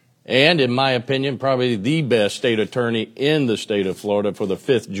 and, in my opinion, probably the best state attorney in the state of Florida for the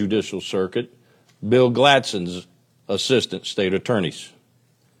 5th Judicial Circuit, Bill Gladson's assistant state attorneys.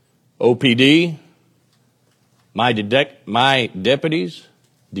 OPD, my deputies,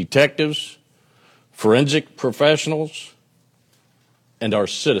 detectives, forensic professionals, and our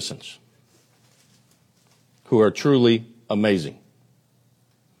citizens, who are truly amazing.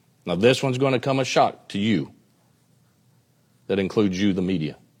 Now, this one's going to come a shock to you. That includes you, the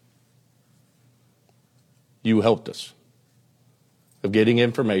media. You helped us of getting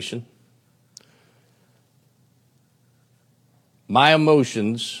information. My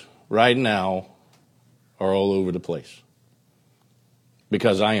emotions right now are all over the place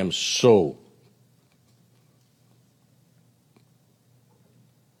because I am so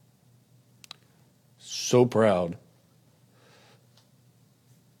proud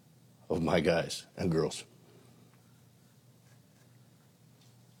of my guys and girls.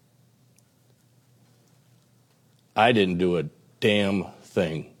 I didn't do a damn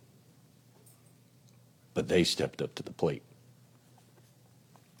thing, but they stepped up to the plate.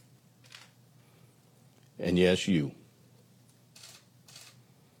 And yes, you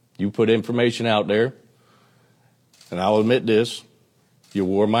put information out there, and I'll admit this, you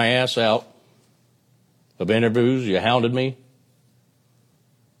wore my ass out of interviews, you hounded me,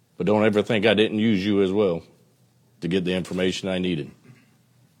 but don't ever think I didn't use you as well to get the information I needed.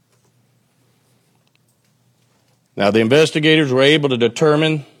 Now, the investigators were able to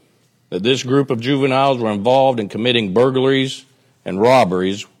determine that this group of juveniles were involved in committing burglaries and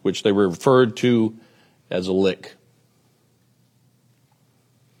robberies, which they were referred to as a lick.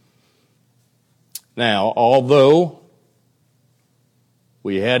 Now, although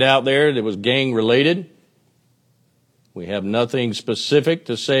we had out there that was gang related, we have nothing specific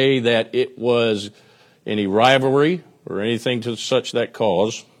to say that it was any rivalry or anything to such that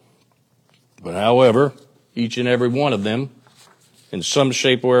cause. But however, each and every one of them, in some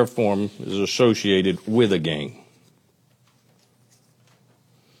shape or form, is associated with a gang.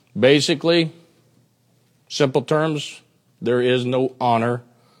 Basically, simple terms, there is no honor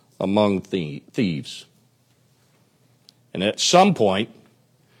among thieves. And at some point,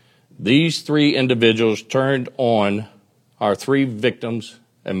 these three individuals turned on our three victims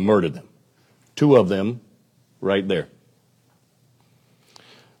and murdered them. Two of them right there.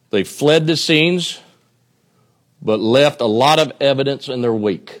 They fled the scenes, but left a lot of evidence in their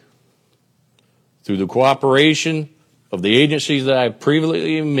wake. Through the cooperation of the agencies that I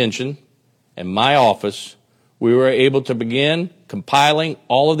previously mentioned and my office, we were able to begin compiling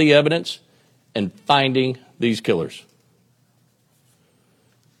all of the evidence and finding these killers.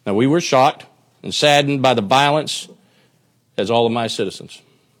 Now, we were shocked and saddened by the violence, as all of my citizens,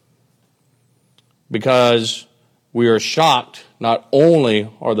 because we are shocked not only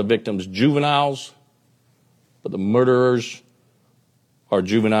are the victims juveniles, but the murderers are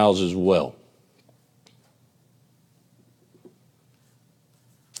juveniles as well.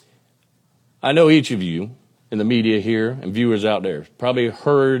 I know each of you in the media here and viewers out there probably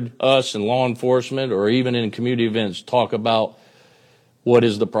heard us in law enforcement or even in community events talk about what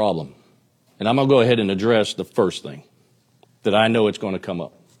is the problem. And I'm going to go ahead and address the first thing that I know it's going to come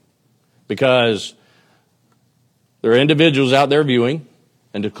up. Because there are individuals out there viewing,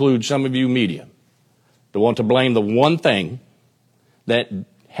 and to include some of you media, that want to blame the one thing that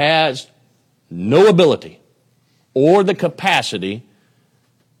has no ability or the capacity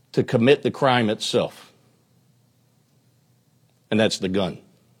to commit the crime itself. And that's the gun.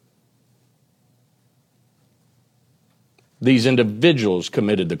 These individuals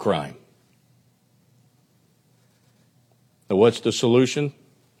committed the crime. Now, what's the solution?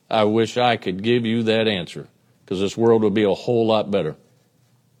 I wish I could give you that answer, because this world would be a whole lot better.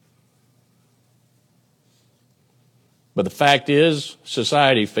 But the fact is,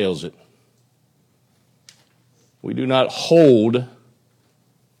 society fails it. We do not hold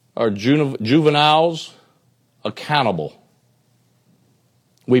our juveniles accountable.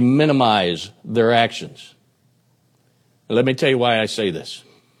 We minimize their actions. And let me tell you why I say this.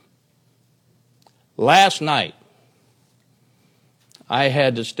 Last night, I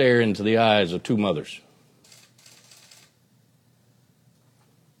had to stare into the eyes of two mothers.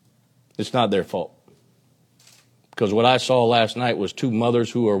 It's not their fault. Because what I saw last night was two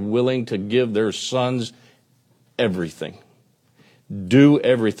mothers who are willing to give their sons everything, do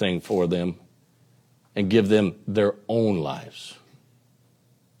everything for them, and give them their own lives.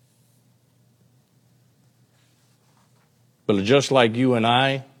 But just like you and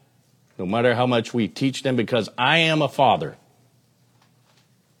I, no matter how much we teach them, because I am a father,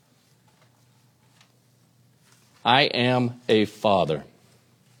 I am a father,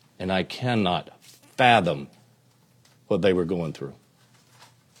 and I cannot fathom what they were going through.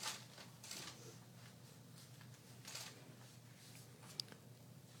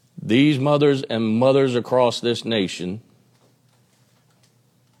 These mothers and mothers across this nation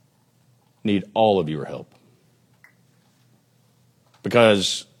need all of your help.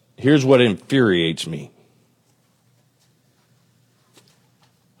 Because here's what infuriates me.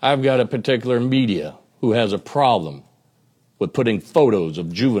 I've got a particular media who has a problem with putting photos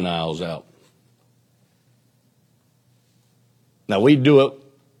of juveniles out. Now, we do it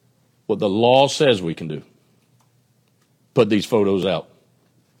what the law says we can do. Put these photos out.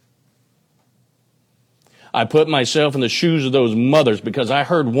 I put myself in the shoes of those mothers because I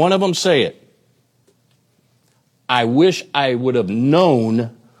heard one of them say it. I wish I would have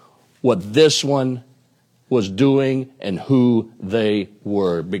known what this one was doing and who they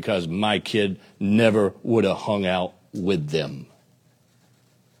were, because my kid never would have hung out with them.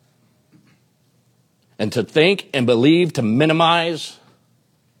 And to think and believe to minimize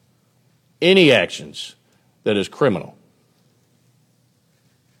any actions that is criminal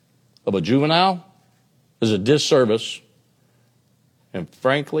of a juvenile is a disservice, and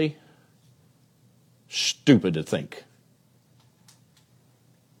frankly, stupid to think.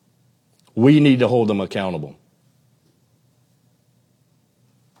 We need to hold them accountable.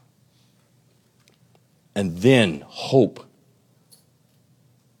 And then hope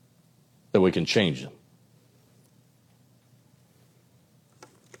that we can change them.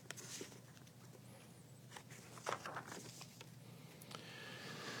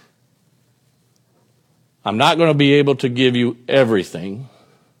 I'm not going to be able to give you everything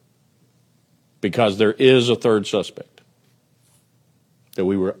because there is a third suspect that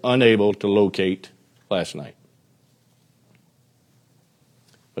we were unable to locate last night.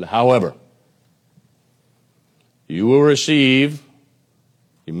 But however, you will receive,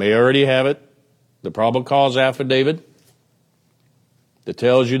 you may already have it, the probable cause affidavit that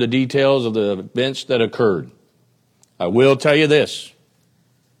tells you the details of the events that occurred. I will tell you this.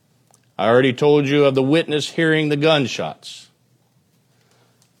 I already told you of the witness hearing the gunshots.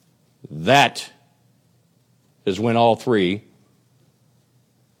 That is when all three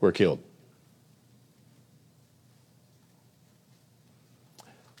were killed.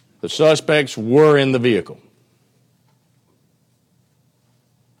 The suspects were in the vehicle.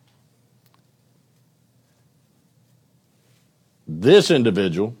 This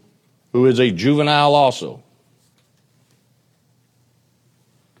individual, who is a juvenile also,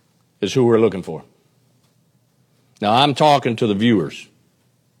 is who we're looking for. Now, I'm talking to the viewers.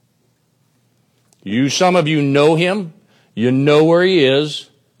 Some of you know him, you know where he is,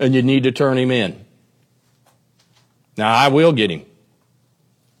 and you need to turn him in. Now, I will get him.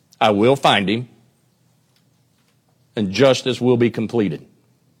 I will find him, and justice will be completed.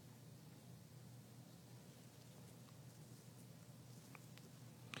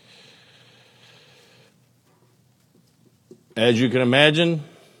 As you can imagine,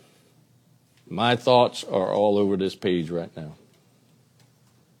 my thoughts are all over this page right now.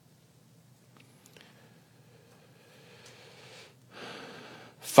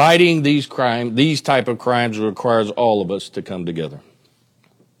 Fighting these type of crimes requires all of us to come together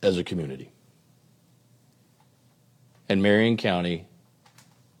as a community. And Marion County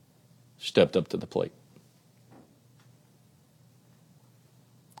stepped up to the plate.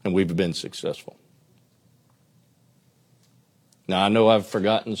 And we've been successful. Now, I know I've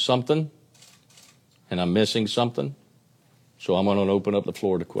forgotten something, and I'm missing something, so I'm going to open up the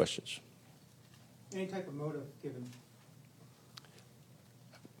floor to questions. Any type of motive given?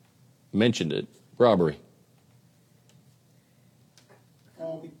 Mentioned it. Robbery.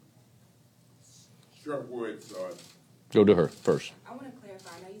 Sheriff Woods. Go to her first. I want to clarify.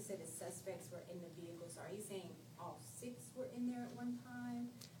 I know you said the suspects were in the vehicle, so are you saying all six were in there at one time?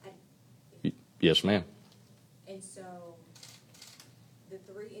 Yes, ma'am. And so the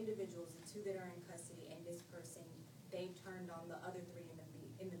three individuals, the two that are in custody and this person, they turned on the other three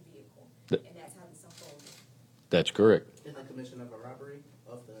in the vehicle, and that's how this unfolded. That's correct. In the commission of a robbery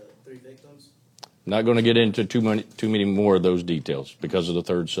of the three victims? Not going to get into too many more of those details because of the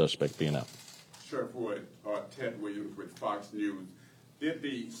third suspect being out. Sheriff Wood, Ted Williams with Fox News. Did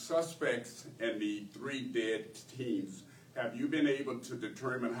the suspects and the three dead teens, have you been able to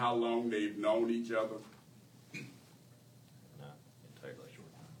determine how long they've known each other? Not entirely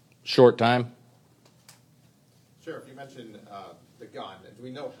short time. Short time? Sheriff, you mentioned the gun. Do we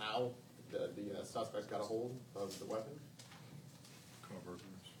know how the suspects got a hold of the weapon?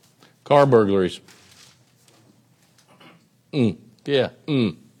 Car burglaries. Yeah.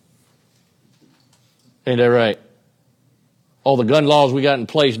 Ain't that right? All the gun laws we got in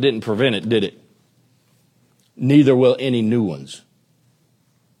place didn't prevent it, did it? Neither will any new ones.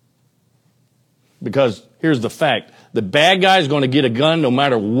 Because here's the fact. The bad guy's going to get a gun no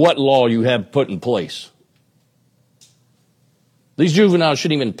matter what law you have put in place. These juveniles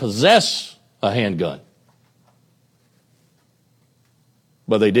shouldn't even possess a handgun.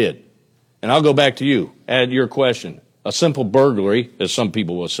 But they did. And I'll go back to you, add your question. A simple burglary, as some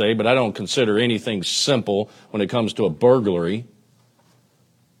people will say, but I don't consider anything simple when it comes to a burglary.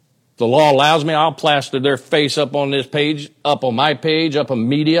 The law allows me, I'll plaster their face up on this page, up on my page, up on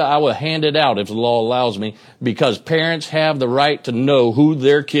media. I will hand it out if the law allows me, because parents have the right to know who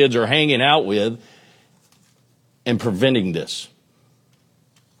their kids are hanging out with and preventing this.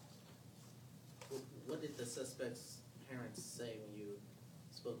 What did the suspect's parents say when you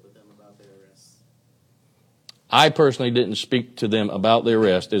spoke with them about their arrest? I personally didn't speak to them about the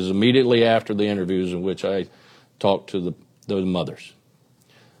arrest. It was immediately after the interviews in which I talked to the mothers.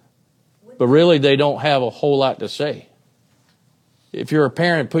 But really, they don't have a whole lot to say. If you're a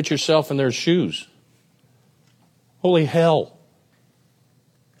parent, put yourself in their shoes. Holy hell.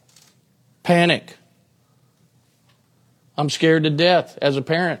 Panic. I'm scared to death as a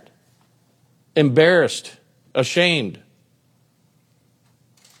parent. Embarrassed. Ashamed.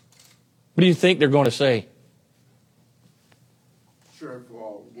 What do you think they're going to say? Sheriff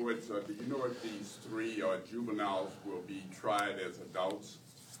Woods, do you know if these three juveniles will be tried as adults?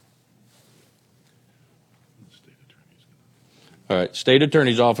 All right, state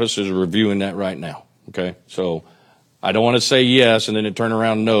attorney's office is reviewing that right now, okay? So I don't want to say yes and then it turn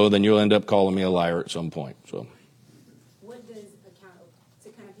around no, then you'll end up calling me a liar at some point. So What does to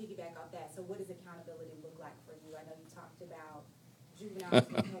kind of piggyback off that. So what does accountability look like for you? I know you talked about juveniles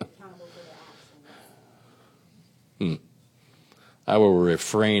being held accountable for their actions. I will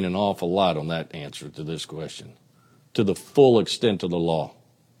refrain an awful lot on that answer to this question, to the full extent of the law.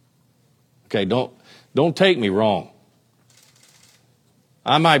 Okay, don't take me wrong.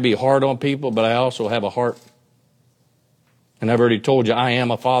 I might be hard on people, but I also have a heart. And I've already told you, I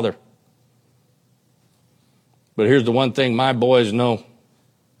am a father. But here's the one thing my boys know.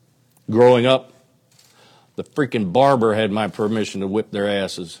 Growing up, the freaking barber had my permission to whip their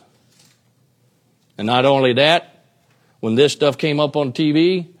asses. And not only that, when this stuff came up on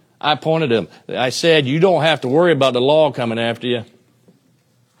TV, I pointed them. I said, you don't have to worry about the law coming after you.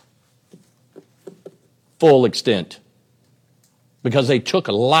 Full extent. Because they took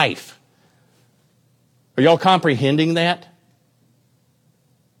a life. Are y'all comprehending that?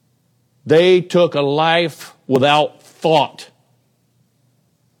 They took a life without thought.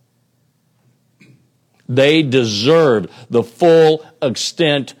 They deserved the full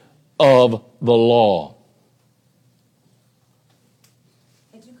extent of the law.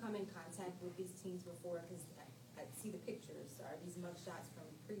 Had you come in contact with these teens before? Because I see the pictures. Are these mugshots from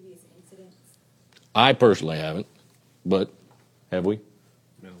previous incidents? I personally haven't, but have we?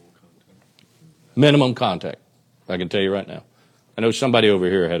 Minimal contact. Minimum contact. I can tell you right now. I know somebody over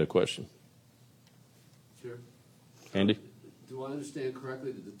here had a question. Sure. Andy? Do I understand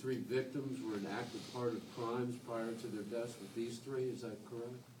correctly that the 3 victims were an active part of crimes prior to their deaths with these 3? Is that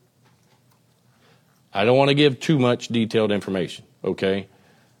correct? I don't want to give too much detailed information, okay?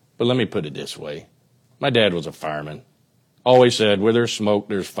 But let me put it this way. My dad was a fireman. Always said, where there's smoke,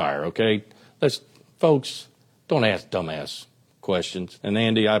 there's fire, okay? Folks, don't ask dumbass questions. And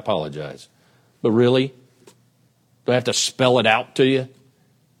Andy, I apologize. But really? Do I have to spell it out to you?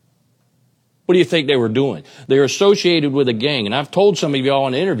 What do you think they were doing? They're associated with a gang. And I've told some of y'all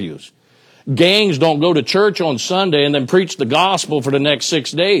in interviews, gangs don't go to church on Sunday and then preach the gospel for the next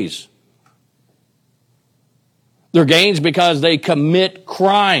 6 days. They're gangs because they commit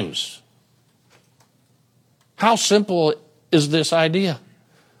crimes. How simple is this idea?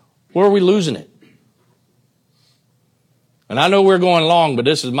 Where are we losing it? And I know we're going long, but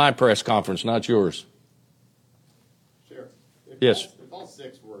this is my press conference, not yours. Sheriff, Yes. If all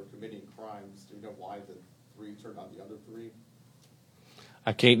 6 were committing crimes, do you know why the 3 turned on the other 3?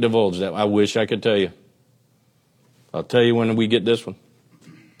 I can't divulge that. I wish I could tell you. I'll tell you when we get this one.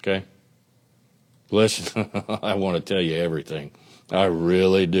 Okay? Listen, I want to tell you everything. I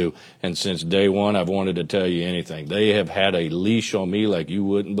really do. And since day one, I've wanted to tell you anything. They have had a leash on me like you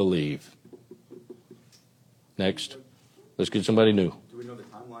wouldn't believe. Next. Let's get somebody new. Do we know the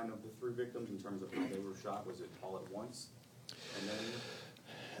timeline of the 3 victims in terms of how they were shot? Was it all at once? And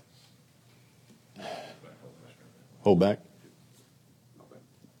then? Hold back. Okay.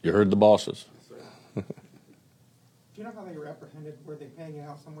 You heard the bosses. Do you know how they were apprehended? Were they hanging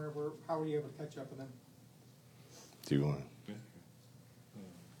out somewhere? How were you able to catch up with them? Do you want to?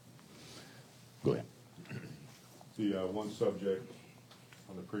 Go ahead. The one subject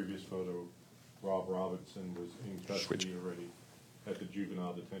on the previous photo, Rob Robinson, was in custody already at the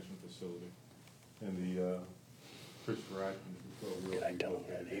juvenile detention facility. And the Christopher Atkins, Did I tell him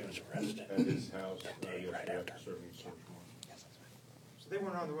that he was arrested? At his house yesterday right after. after serving a search warrant. So they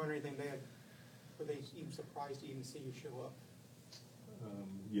weren't on the run or anything. Were they even surprised to even see you show up?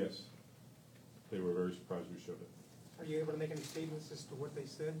 Yes, they were very surprised we showed up. Are you able to make any statements as to what they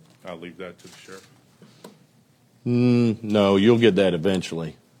said? I'll leave that to the sheriff. No, you'll get that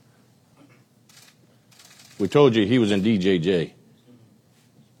eventually. We told you he was in DJJ.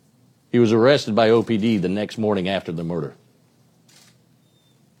 He was arrested by OPD the next morning after the murder.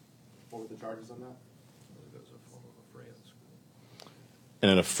 What were the charges on that?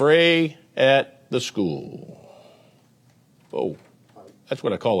 And an affray at the school. Oh, that's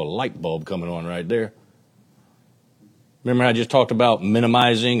what I call a light bulb coming on right there. Remember I just talked about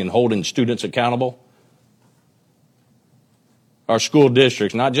minimizing and holding students accountable? Our school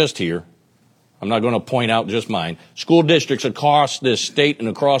districts, not just here, I'm not going to point out just mine, school districts across this state and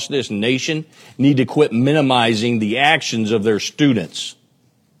across this nation need to quit minimizing the actions of their students.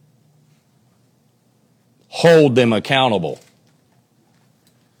 Hold them accountable.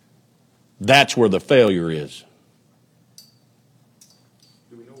 That's where the failure is.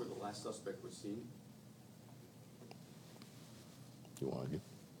 Do we know where the last suspect was seen? You want to get?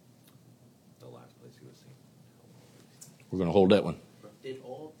 The last place he was seen. We're going to hold that one. Did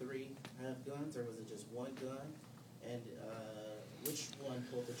all 3 have guns, or was it just one gun? And which one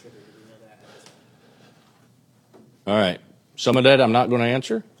pulled the trigger? Do we know that at this point? All right. Some of that I'm not going to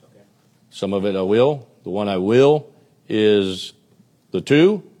answer. Okay. Some of it I will. The one I will is the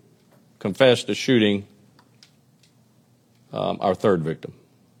 2 confessed to shooting our third victim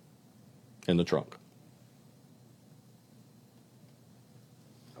in the trunk.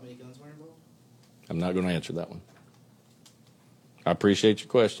 How many guns were involved? I'm not going to answer that one. I appreciate your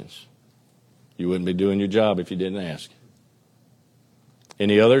questions. You wouldn't be doing your job if you didn't ask.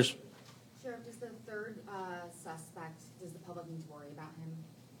 Any others? Sheriff, does the third suspect, does the public need to worry about him?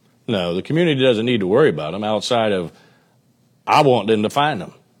 No, the community doesn't need to worry about him outside of, I want them to find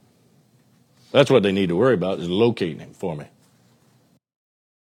him. That's what they need to worry about, is locating him for me.